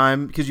whole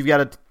time, because you've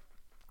got to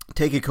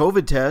take a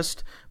COVID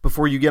test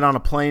before you get on a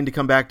plane to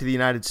come back to the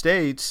United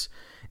States,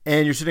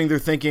 and you're sitting there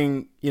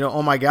thinking,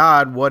 oh my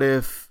God, what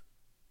if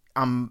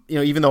I'm,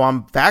 even though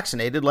I'm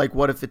vaccinated, like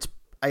what if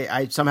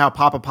I somehow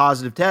pop a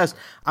positive test?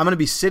 I'm going to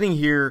be sitting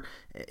here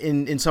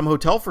in some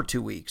hotel for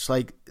 2 weeks.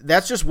 Like,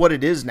 that's just what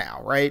it is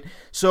now, right?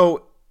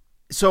 So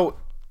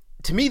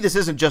to me, this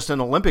isn't just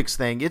an Olympics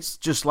thing. It's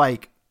just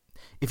like,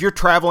 if you're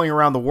traveling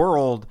around the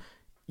world,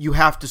 you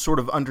have to sort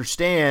of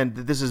understand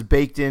that this is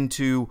baked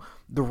into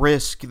the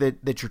risk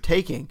that you're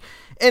taking.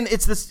 And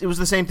it was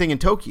the same thing in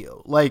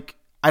Tokyo. Like,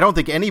 I don't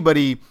think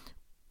anybody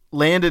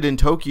landed in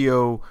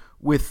Tokyo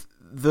with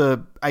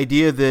the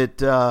idea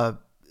that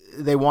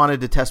they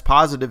wanted to test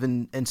positive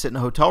and sit in a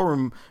hotel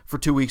room for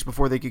 2 weeks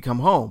before they could come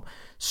home.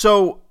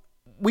 So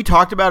we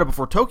talked about it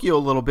before Tokyo a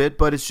little bit,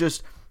 but it's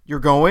just, you're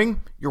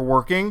going, you're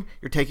working,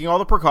 you're taking all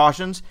the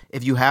precautions.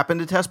 If you happen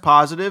to test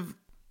positive,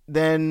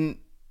 then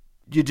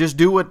you just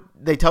do what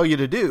they tell you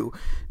to do.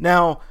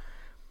 Now,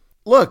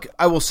 look,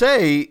 I will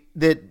say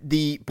that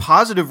the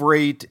positive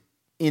rate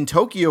in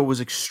Tokyo was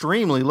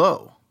extremely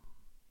low.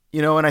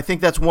 And I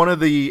think that's one of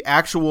the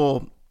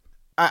actual,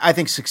 I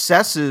think,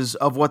 successes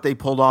of what they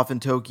pulled off in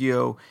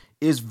Tokyo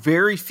is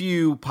very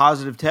few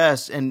positive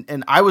tests.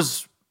 And I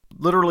was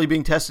literally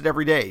being tested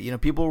every day.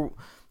 People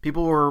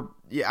were,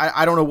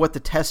 I don't know what the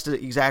test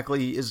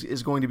exactly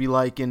is going to be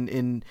like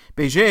in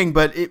Beijing,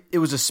 but it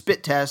was a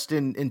spit test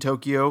in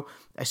Tokyo.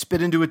 I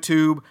spit into a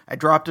tube. I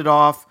dropped it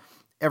off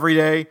every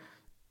day.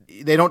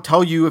 They don't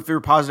tell you if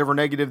you're positive or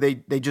negative.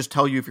 They just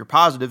tell you if you're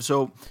positive.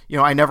 So,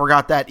 I never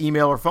got that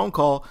email or phone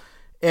call,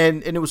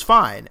 and it was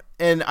fine.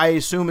 And I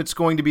assume it's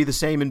going to be the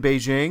same in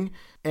Beijing.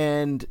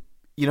 And,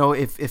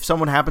 if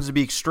someone happens to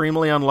be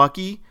extremely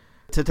unlucky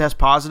to test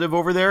positive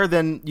over there,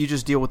 then you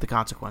just deal with the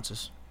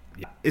consequences.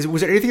 Yeah.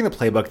 Was there anything in the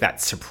playbook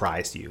that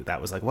surprised you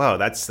that was like, whoa,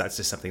 that's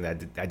just something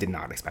that I did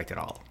not expect at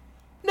all?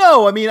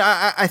 No, I mean,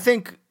 I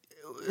think,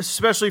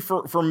 especially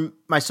for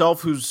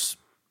myself, who's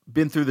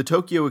been through the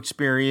Tokyo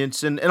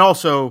experience, and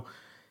also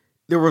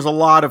there was a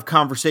lot of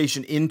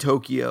conversation in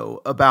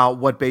Tokyo about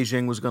what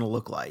Beijing was going to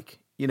look like,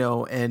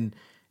 and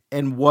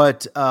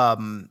what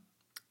kind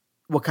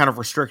of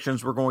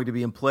restrictions were going to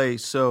be in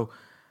place. So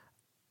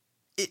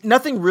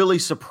nothing really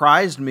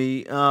surprised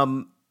me.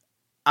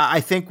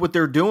 I think what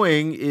they're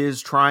doing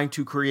is trying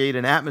to create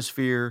an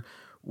atmosphere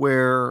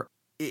where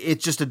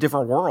it's just a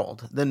different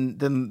world than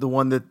the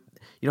one that,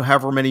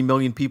 however many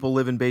million people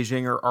live in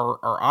Beijing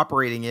are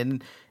operating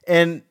in.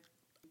 And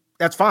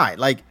that's fine.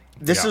 Like,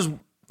 this is,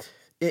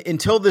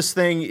 until this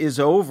thing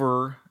is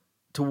over,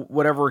 to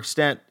whatever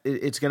extent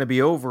it's going to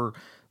be over,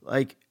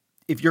 like,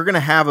 if you're going to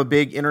have a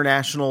big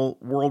international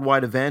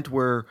worldwide event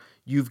where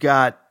you've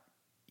got,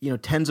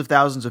 tens of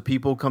thousands of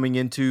people coming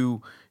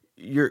into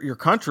your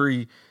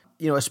country,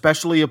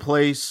 especially a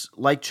place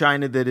like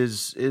China that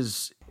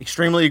is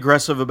extremely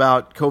aggressive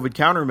about COVID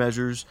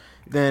countermeasures,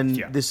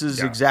 then this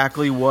is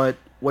exactly what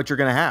you're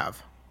going to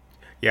have.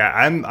 Yeah,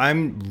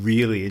 I'm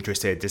really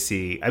interested to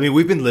see. I mean,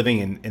 we've been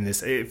living in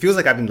this. It feels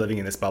like I've been living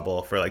in this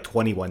bubble for like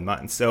 21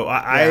 months. So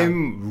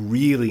I'm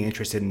really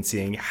interested in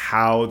seeing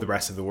how the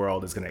rest of the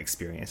world is going to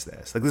experience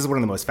this. Like, this is one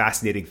of the most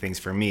fascinating things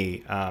for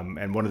me,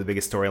 and one of the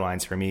biggest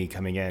storylines for me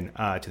coming in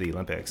to the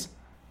Olympics.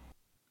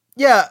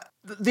 Yeah,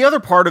 the other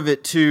part of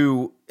it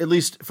too, at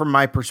least from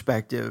my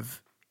perspective,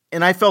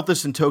 and I felt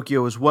this in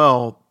Tokyo as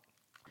well,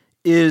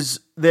 is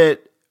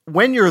that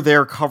when you're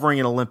there covering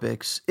an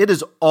Olympics, it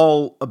is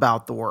all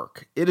about the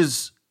work. It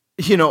is,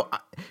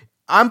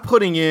 I'm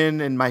putting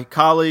in, and my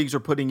colleagues are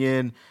putting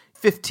in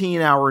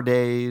 15-hour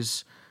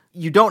days.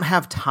 You don't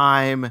have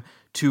time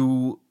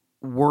to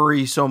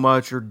worry so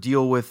much or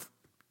deal with,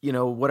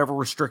 whatever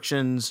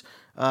restrictions.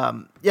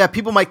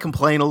 People might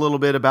complain a little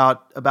bit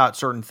about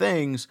certain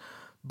things,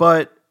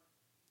 but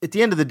at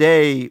the end of the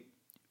day,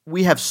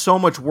 we have so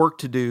much work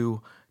to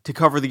do to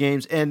cover the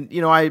games. And,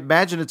 I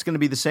imagine it's going to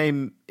be the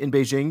same in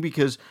Beijing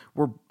because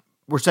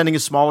we're sending a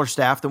smaller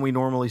staff than we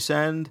normally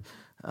send.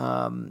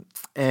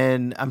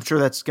 And I'm sure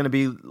that's going to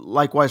be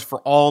likewise for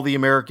all the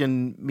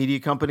American media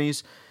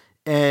companies.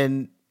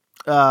 And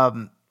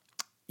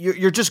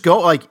you're just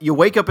you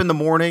wake up in the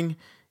morning,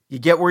 you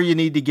get where you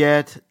need to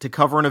get to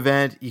cover an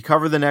event, you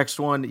cover the next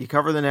one, you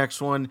cover the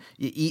next one,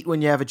 you eat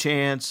when you have a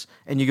chance,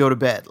 and you go to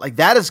bed. Like,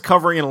 that is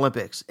covering an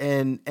Olympics.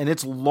 And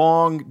it's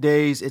long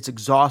days, it's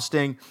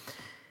exhausting.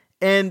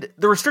 And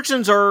the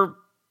restrictions are,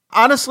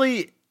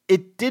 honestly,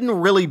 it didn't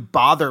really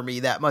bother me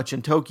that much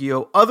in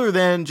Tokyo, other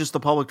than just the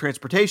public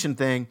transportation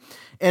thing.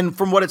 And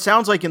from what it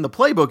sounds like in the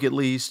playbook, at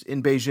least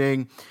in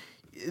Beijing,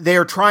 they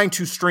are trying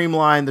to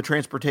streamline the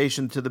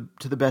transportation to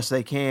the best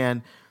they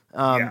can.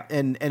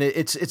 And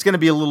it's going to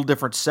be a little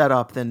different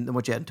setup than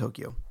what you had in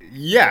Tokyo.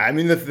 Yeah, I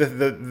mean,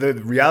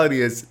 the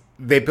reality is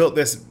they built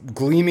this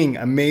gleaming,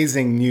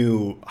 amazing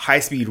new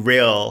high-speed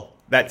rail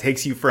that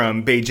takes you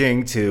from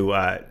Beijing to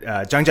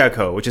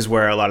Zhangjiakou, which is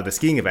where a lot of the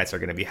skiing events are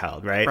going to be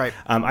held, right? Right.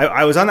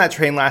 I was on that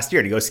train last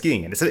year to go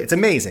skiing, and it's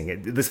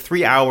amazing. This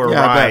 3-hour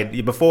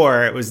ride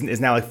before is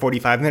now like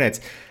 45 minutes.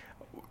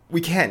 We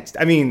can't.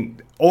 I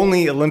mean,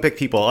 only Olympic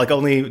people, like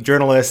only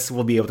journalists,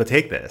 will be able to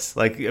take this.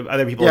 Like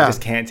other people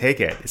just can't take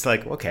it. It's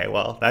like, okay,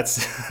 well,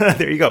 that's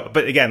there you go.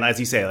 But again,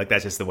 as you say, like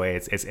that's just the way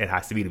it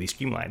has to be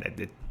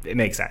streamlined. It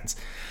makes sense.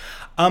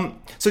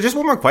 So just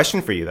one more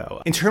question for you,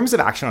 though. In terms of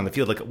action on the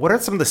field, like what are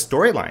some of the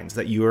storylines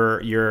that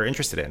you're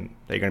interested in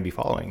that you're going to be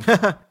following?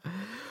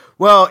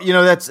 Well,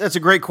 that's a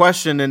great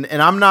question, and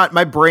I'm not.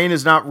 My brain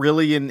is not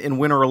really in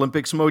Winter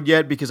Olympics mode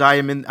yet because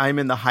I'm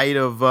in the height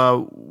of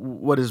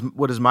what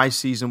is my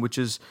season, which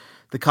is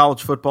the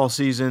college football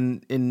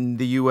season in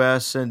the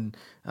U.S. and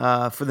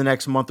for the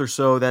next month or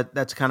so,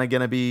 that's kind of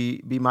going to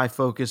be my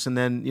focus, and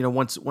then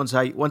once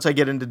I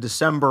get into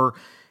December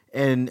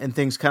and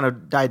things kind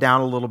of die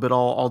down a little bit,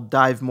 I'll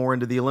dive more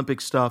into the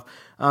Olympic stuff.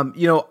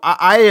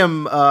 I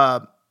am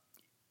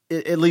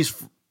at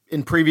least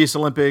in previous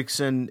Olympics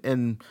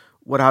and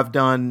what I've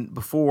done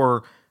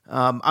before,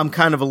 I'm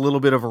kind of a little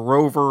bit of a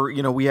rover.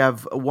 We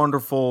have a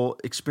wonderful,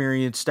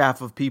 experienced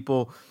staff of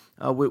people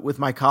with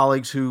my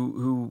colleagues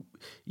who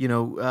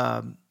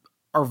are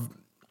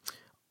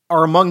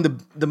among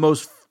the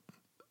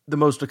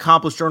most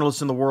accomplished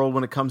journalists in the world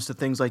when it comes to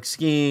things like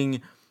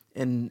skiing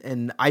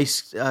and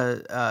ice,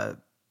 the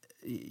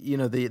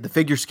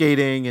figure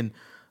skating and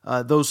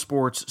those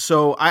sports.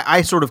 So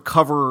I sort of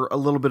cover a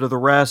little bit of the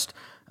rest.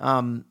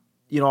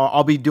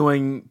 I'll be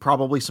doing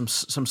probably some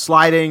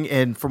sliding,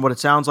 and from what it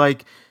sounds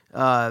like,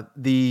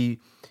 the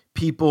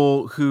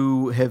people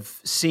who have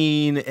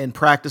seen and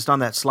practiced on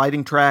that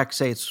sliding track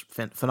say it's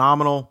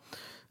phenomenal.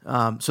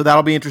 So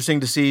that'll be interesting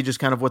to see just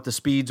kind of what the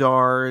speeds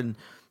are and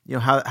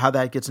how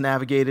that gets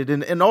navigated,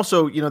 and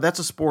also that's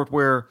a sport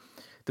where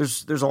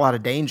there's a lot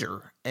of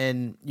danger,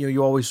 and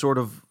you always sort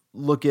of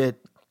look at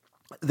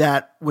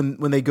that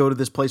when they go to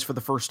this place for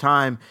the first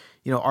time.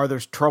 Are there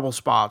trouble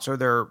spots? Are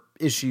there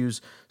issues?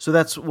 So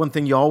that's one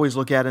thing you always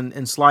look at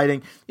in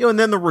sliding. And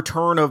then the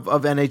return of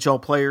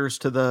NHL players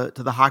to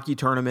the hockey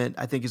tournament,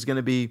 I think, is going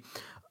to be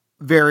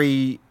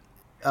very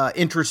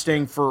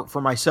interesting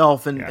for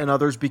myself and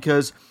others,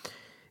 because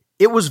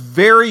it was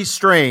very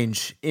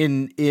strange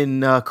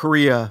in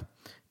Korea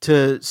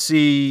to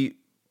see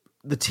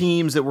the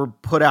teams that were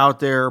put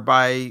out there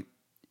by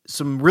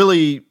some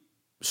really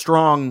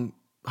strong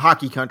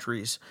hockey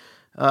countries.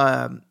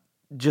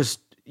 Just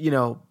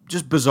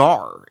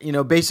bizarre,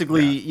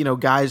 basically,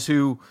 guys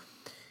who,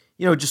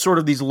 just sort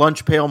of these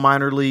lunch pail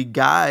minor league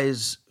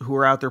guys who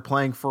are out there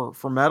playing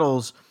for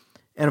medals.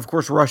 And of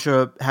course,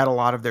 Russia had a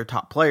lot of their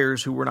top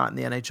players who were not in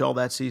the NHL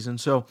that season.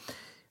 So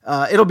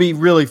it'll be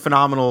really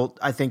phenomenal,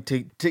 I think,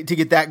 to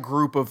get that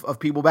group of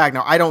people back.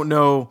 Now, I don't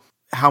know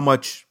how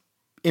much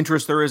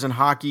interest there is in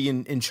hockey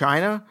in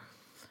China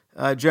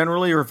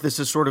generally, or if this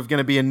is sort of going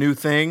to be a new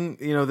thing,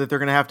 that they're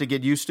going to have to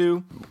get used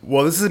to.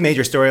 Well, this is a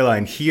major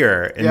storyline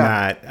here in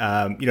that,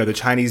 the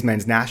Chinese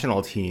men's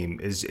national team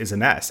is a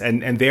mess,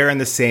 and they're in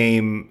the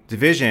same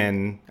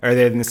division, or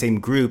they're in the same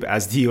group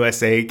as the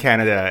USA,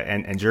 Canada,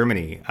 and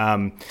Germany.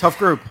 Tough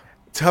group.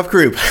 Tough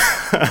group.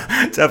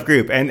 Tough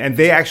group. And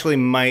they actually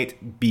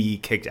might be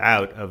kicked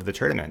out of the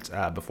tournament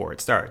before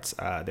it starts.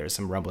 There's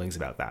some rumblings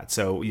about that.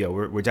 So,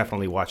 we're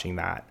definitely watching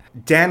that.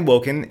 Dan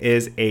Wolken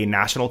is a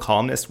national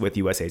columnist with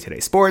USA Today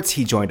Sports.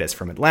 He joined us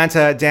from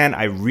Atlanta. Dan,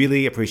 I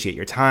really appreciate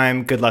your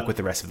time. Good luck with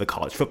the rest of the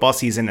college football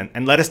season.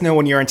 And let us know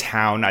when you're in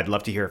town. I'd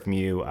love to hear from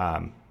you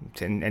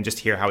and just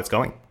hear how it's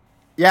going.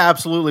 Yeah,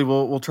 absolutely.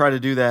 We'll try to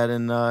do that,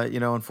 and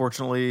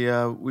unfortunately,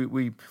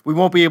 we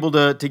won't be able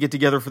to get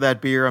together for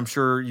that beer. I'm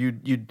sure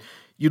you'd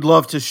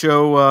love to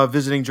show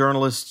visiting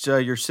journalists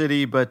your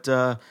city, but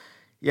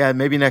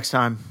maybe next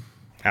time.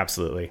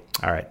 Absolutely.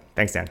 All right.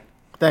 Thanks, Dan.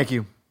 Thank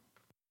you.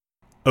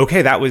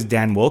 Okay, that was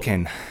Dan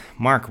Wolken.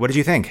 Mark, what did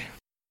you think?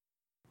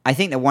 I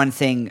think the one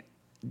thing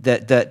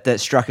that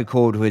struck a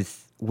chord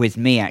with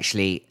me,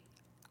 actually,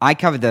 I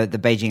covered the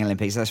Beijing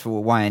Olympics. That's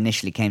why I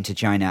initially came to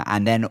China,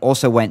 and then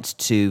also went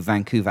to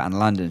Vancouver and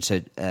London,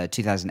 so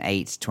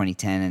 2008,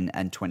 2010,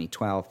 and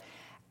 2012.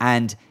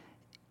 And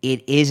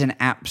it is an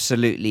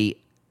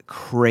absolutely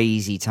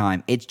crazy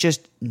time. It's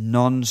just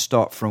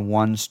non-stop from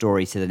one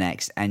story to the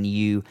next, and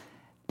you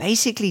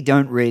basically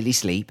don't really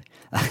sleep.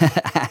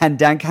 And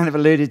Dan kind of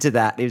alluded to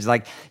that. It was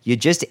like you're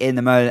just in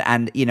the mode,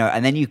 and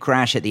and then you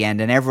crash at the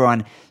end, and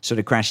everyone sort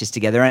of crashes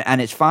together, and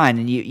it's fine.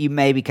 And you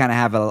maybe kind of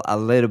have a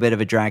little bit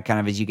of a drag kind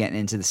of as you get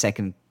into the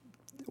second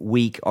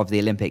week of the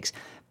Olympics,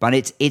 but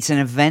it's an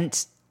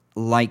event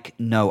like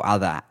no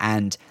other.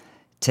 And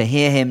to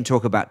hear him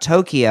talk about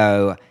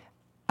Tokyo,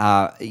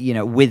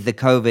 with the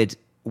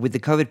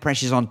COVID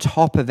pressures on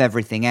top of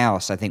everything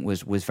else, I think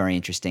was very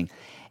interesting.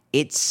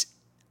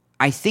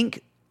 I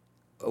think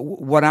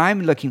what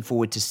I'm looking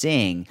forward to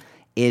seeing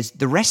is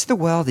the rest of the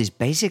world is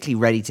basically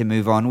ready to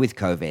move on with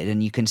COVID,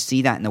 and you can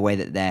see that in the way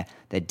that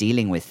they're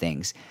dealing with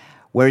things.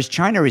 Whereas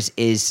China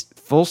is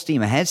full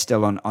steam ahead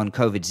still on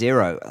COVID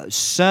zero,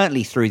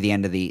 certainly through the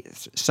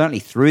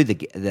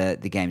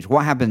games.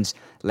 What happens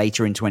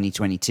later in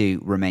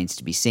 2022 remains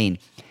to be seen.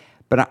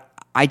 But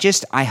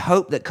I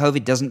hope that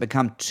COVID doesn't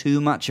become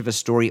too much of a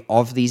story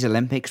of these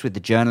Olympics, with the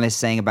journalists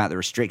saying about the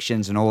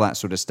restrictions and all that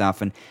sort of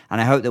stuff. And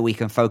I hope that we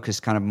can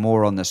focus kind of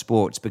more on the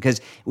sports, because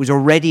it was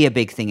already a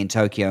big thing in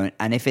Tokyo.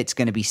 And if it's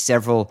going to be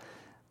several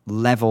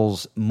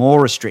levels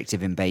more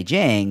restrictive in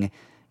Beijing,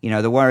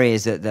 the worry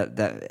is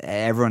that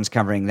everyone's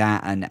covering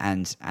that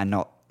and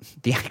not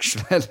the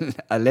actual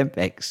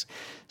Olympics.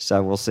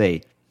 So we'll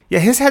see. Yeah,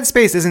 his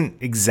headspace isn't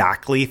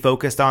exactly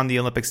focused on the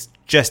Olympics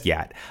just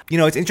yet.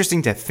 It's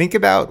interesting to think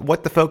about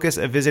what the focus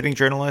of visiting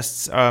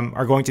journalists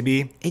are going to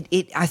be.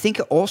 I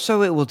think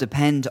also it will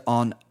depend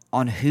on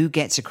who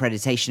gets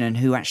accreditation and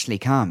who actually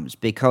comes.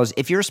 Because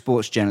if you're a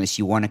sports journalist,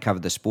 you want to cover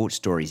the sports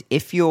stories.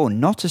 If you're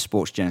not a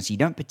sports journalist, you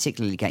don't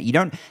particularly care.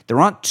 There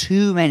aren't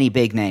too many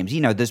big names.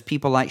 There's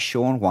people like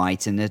Shaun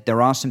White, and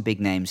there are some big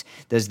names.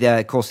 There's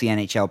of course the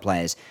NHL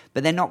players,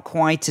 but they're not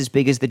quite as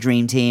big as the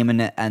Dream Team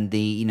and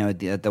the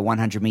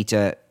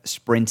 100-meter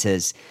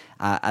sprinters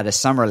at a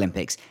Summer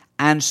Olympics.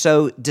 And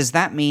so does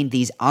that mean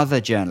these other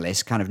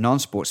journalists, kind of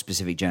non-sports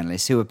specific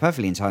journalists, who are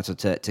perfectly entitled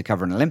to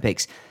cover an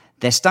Olympics,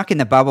 they're stuck in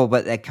the bubble,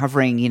 but they're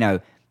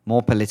covering,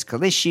 more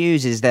political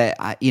issues? Is there,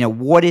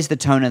 what is the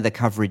tone of the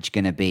coverage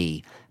going to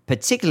be,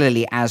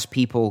 particularly as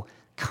people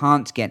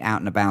can't get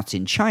out and about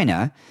in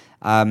China?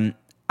 I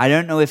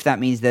don't know if that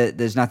means that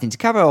there's nothing to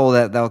cover, or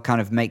that they'll kind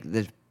of make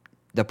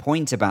the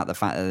point about the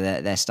fact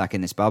that they're stuck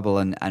in this bubble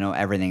and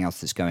everything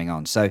else that's going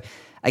on. So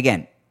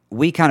again,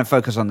 we kind of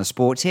focus on the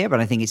sports here, but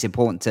I think it's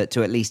important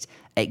to at least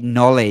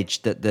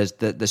acknowledge that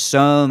there's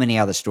so many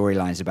other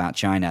storylines about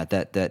China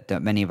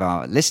that many of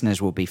our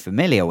listeners will be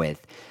familiar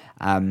with.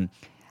 And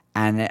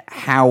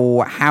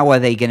how are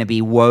they going to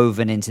be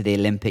woven into the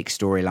Olympic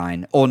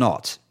storyline or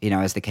not,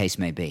 as the case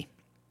may be.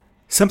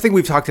 Something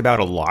we've talked about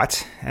a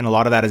lot, and a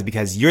lot of that is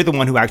because you're the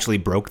one who actually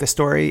broke the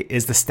story,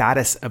 is the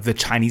status of the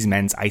Chinese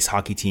men's ice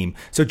hockey team.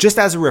 So just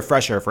as a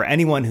refresher for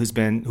anyone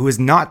who has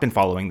not been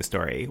following the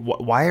story,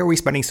 why are we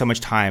spending so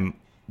much time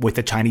with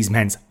the Chinese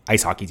men's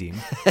ice hockey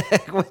team?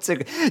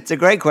 It's a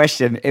great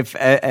question.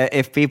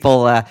 If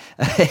people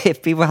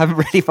haven't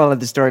really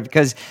followed the story,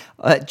 because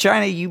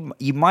China,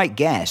 you might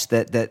guess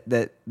that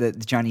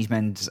the Chinese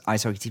men's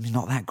ice hockey team is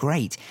not that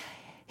great.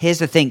 Here's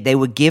the thing. They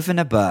were given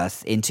a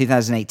berth in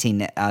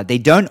 2018. They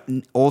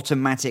don't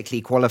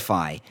automatically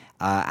qualify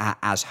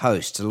as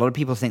hosts. A lot of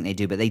people think they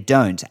do, but they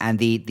don't. And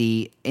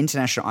the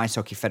International Ice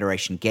Hockey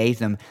Federation gave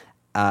them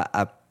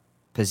a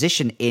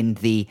position in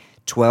the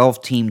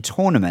 12-team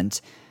tournament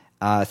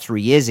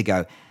 3 years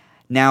ago.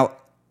 Now,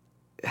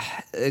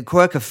 a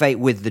quirk of fate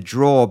with the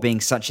draw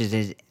being such as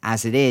it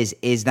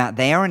is that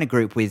they are in a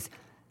group with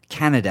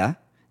Canada,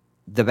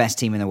 the best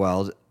team in the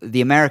world,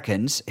 the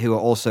Americans, who are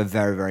also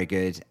very, very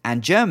good,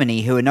 and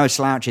Germany, who are no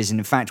slouches. And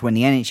in fact, when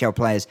the NHL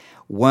players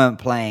weren't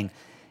playing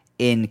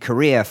in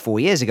Korea 4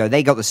 years ago,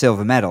 they got the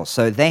silver medal.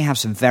 So they have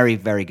some very,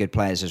 very good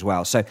players as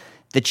well. So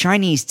the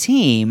Chinese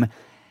team,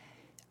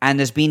 and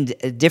there's been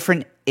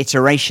different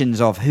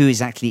iterations of who is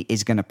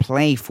going to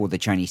play for the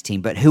Chinese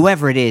team, but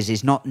whoever it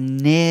is not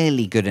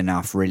nearly good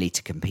enough really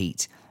to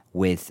compete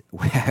with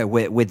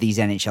these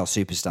NHL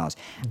superstars.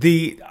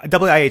 The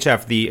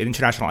IIHF, the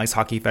International Ice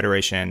Hockey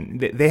Federation,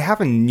 they have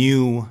a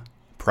new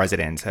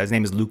president. His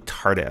name is Luc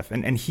Tardif,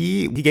 and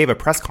he gave a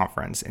press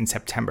conference in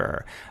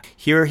September.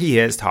 Here he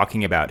is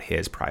talking about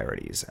his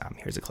priorities.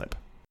 Here's a clip.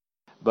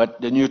 But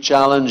the new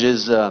challenge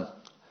is,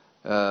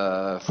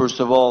 first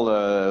of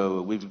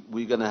all,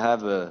 we're going to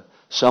have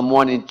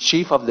someone in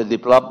chief of the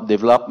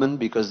development,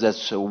 because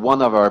that's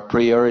one of our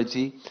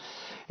priority.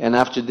 And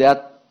after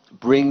that,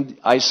 bring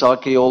ice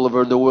hockey all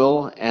over the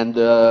world, and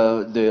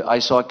the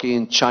ice hockey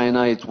in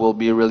China, it will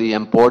be really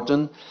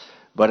important.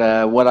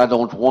 But what I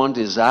don't want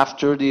is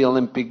after the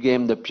Olympic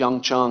game, the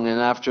Pyeongchang, and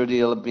after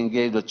the Olympic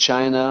game, the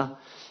China,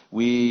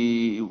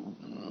 I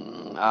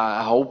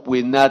hope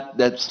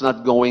that's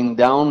not going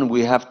down.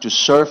 We have to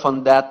surf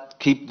on that,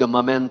 keep the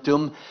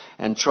momentum,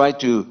 and try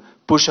to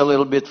push a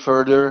little bit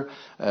further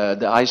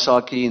the ice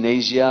hockey in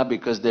Asia,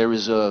 because there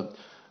is a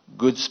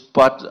good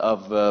spot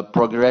of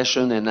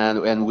progression,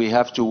 and we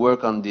have to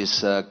work on this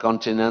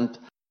continent.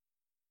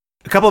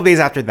 A couple of days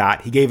after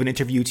that, he gave an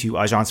interview to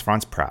Agence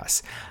France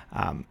Presse.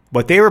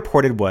 What they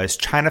reported was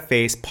China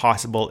faced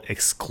possible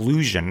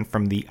exclusion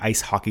from the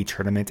ice hockey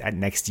tournament at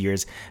next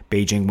year's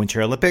Beijing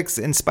Winter Olympics,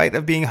 in spite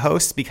of being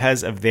hosts,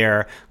 because of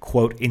their,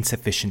 quote,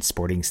 insufficient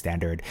sporting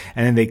standard.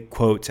 And then they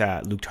quote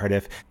Luc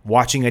Tardif,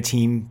 watching a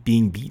team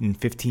being beaten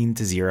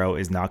 15-0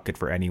 is not good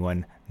for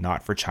anyone,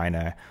 not for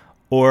China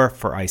or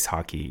for ice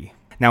hockey.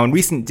 Now, in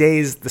recent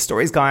days, the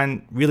story's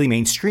gone really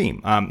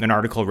mainstream. An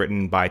article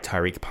written by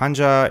Tariq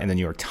Panja in the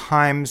New York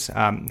Times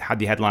had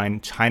the headline,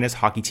 "China's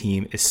hockey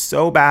team is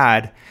so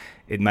bad,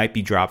 it might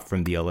be dropped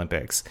from the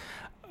Olympics."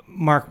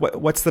 Mark,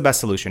 what's the best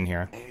solution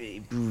here?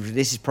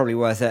 This is probably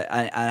worth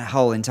a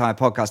whole entire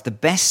podcast. The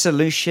best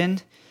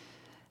solution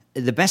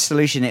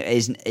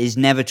is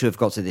never to have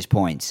got to this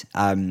point.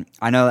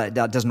 I know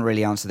that doesn't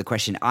really answer the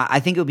question. I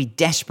think it would be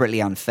desperately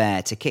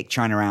unfair to kick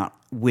China out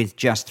with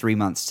just 3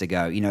 months to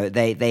go. You know,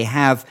 they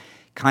have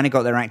kind of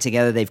got their act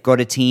together. They've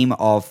got a team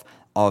of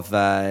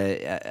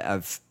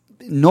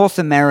North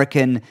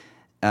American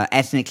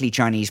ethnically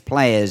Chinese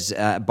players,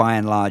 by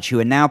and large, who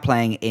are now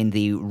playing in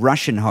the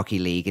Russian Hockey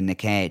League in the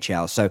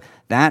KHL. So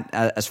that,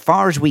 as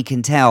far as we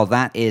can tell,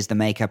 that is the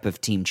makeup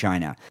of Team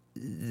China.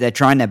 They're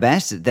trying their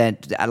best. They're,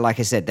 like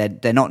I said,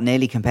 they're not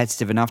nearly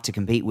competitive enough to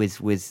compete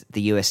with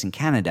the US and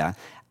Canada.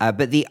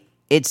 But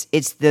it's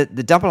the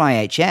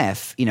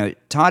IIHF, you know,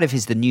 Tardif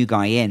is the new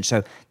guy in.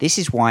 So this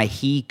is why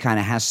he kind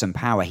of has some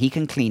power. He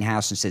can clean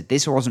house and say,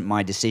 this wasn't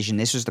my decision.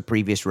 This was the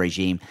previous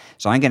regime.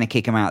 So I'm going to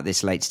kick him out at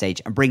this late stage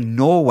and bring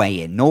Norway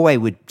in. Norway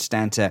would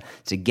stand to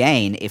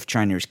gain if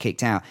China is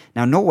kicked out.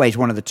 Now, Norway is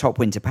one of the top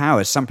winter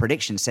powers. Some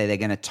predictions say they're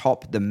going to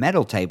top the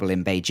medal table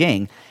in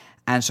Beijing.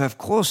 And so, of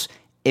course,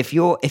 if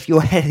you're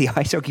head of the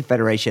Ice Hockey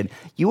Federation,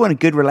 you want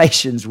good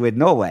relations with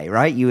Norway,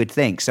 right? You would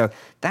think. So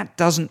that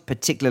doesn't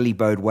particularly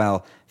bode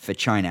well for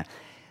China.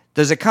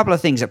 There's a couple of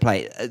things at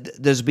play.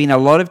 There's been a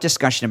lot of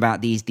discussion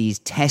about these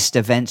test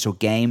events or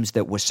games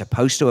that were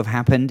supposed to have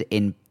happened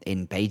in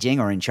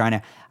Beijing or in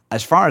China.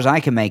 As far as I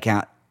can make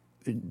out,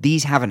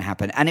 these haven't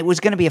happened. And it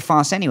was going to be a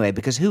farce anyway,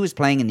 because who was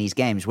playing in these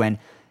games when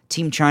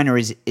Team China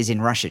is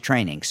in Russia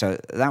training? So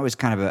that was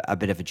kind of a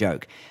bit of a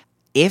joke.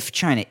 If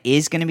China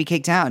is going to be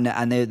kicked out,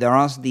 and there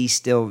are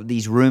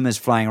these rumors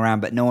flying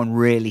around, but no one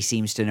really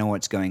seems to know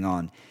what's going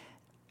on,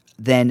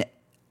 then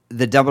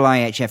the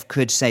IIHF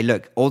could say,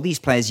 look, all these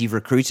players you've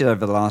recruited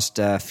over the last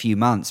few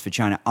months for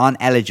China aren't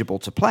eligible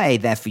to play,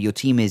 therefore your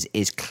team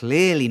is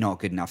clearly not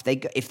good enough.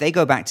 If they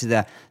go back to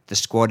the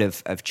squad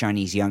of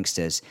Chinese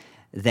youngsters,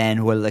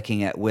 then we're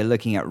looking at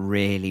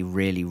really,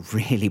 really,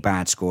 really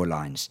bad score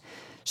lines.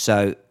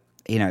 So,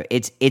 you know,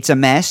 it's a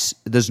mess.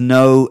 There's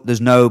no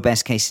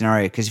best case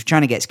scenario, because if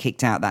China gets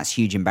kicked out, that's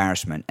huge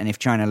embarrassment. And if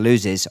China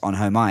loses on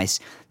home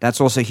ice,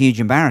 that's also huge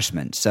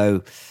embarrassment.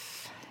 So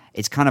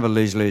it's kind of a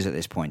lose-lose at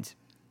this point.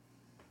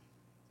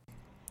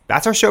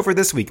 That's our show for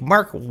this week.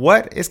 Mark,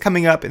 what is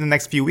coming up in the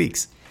next few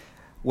weeks?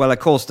 Well, of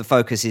course, the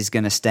focus is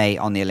going to stay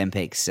on the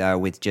Olympics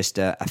with just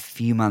a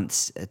few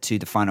months to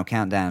the final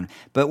countdown.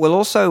 But we'll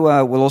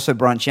also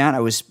branch out.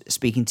 I was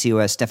speaking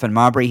to Stefan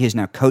Marbury, who's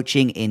now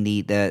coaching in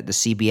the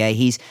CBA.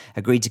 He's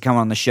agreed to come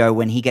on the show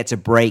when he gets a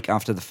break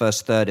after the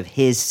first third of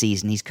his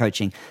season. He's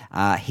coaching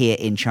here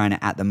in China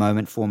at the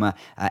moment, former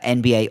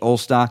NBA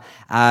All-Star.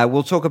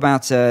 We'll talk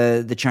about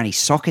the Chinese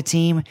soccer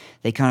team.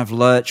 They kind of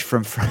lurch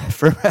from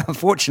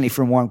unfortunately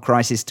from one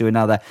crisis to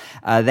another.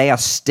 They are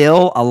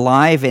still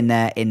alive in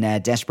their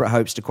desperate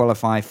hopes to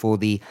qualify for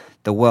the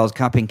World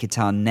Cup in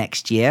Qatar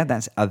next year.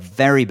 That's a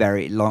very,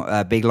 very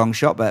big long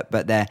shot, but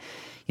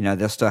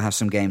they'll still have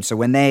some games. So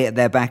when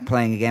they're back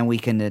playing again, we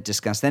can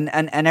discuss then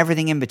and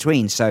everything in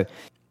between. So,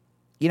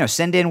 you know,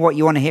 send in what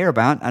you want to hear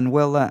about, and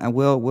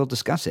we'll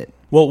discuss it.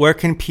 Well, where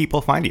can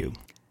people find you?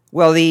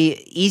 Well,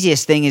 the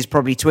easiest thing is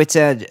probably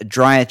Twitter,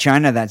 Dreyer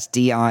China. That's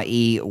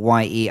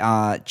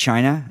DREYER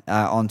China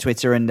on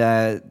Twitter, and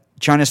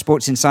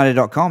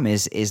ChinaSportsInsider.com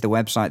is the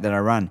website that I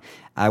run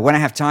when I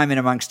have time in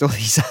amongst all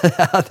these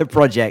other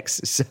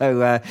projects.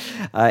 So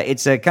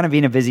it's kind of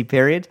been a busy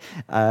period.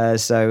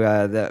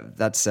 So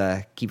that's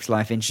keeps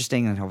life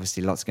interesting, and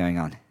obviously lots going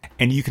on.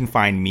 And you can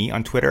find me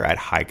on Twitter at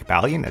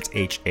Haigbalian. That's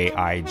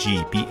HAIGBALIAN.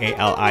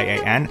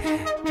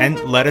 And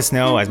let us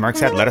know, as Mark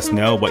said, let us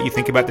know what you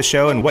think about the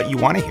show and what you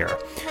want to hear.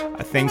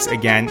 Thanks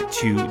again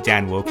to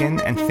Dan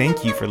Woken, and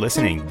thank you for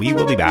listening. We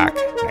will be back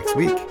next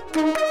week.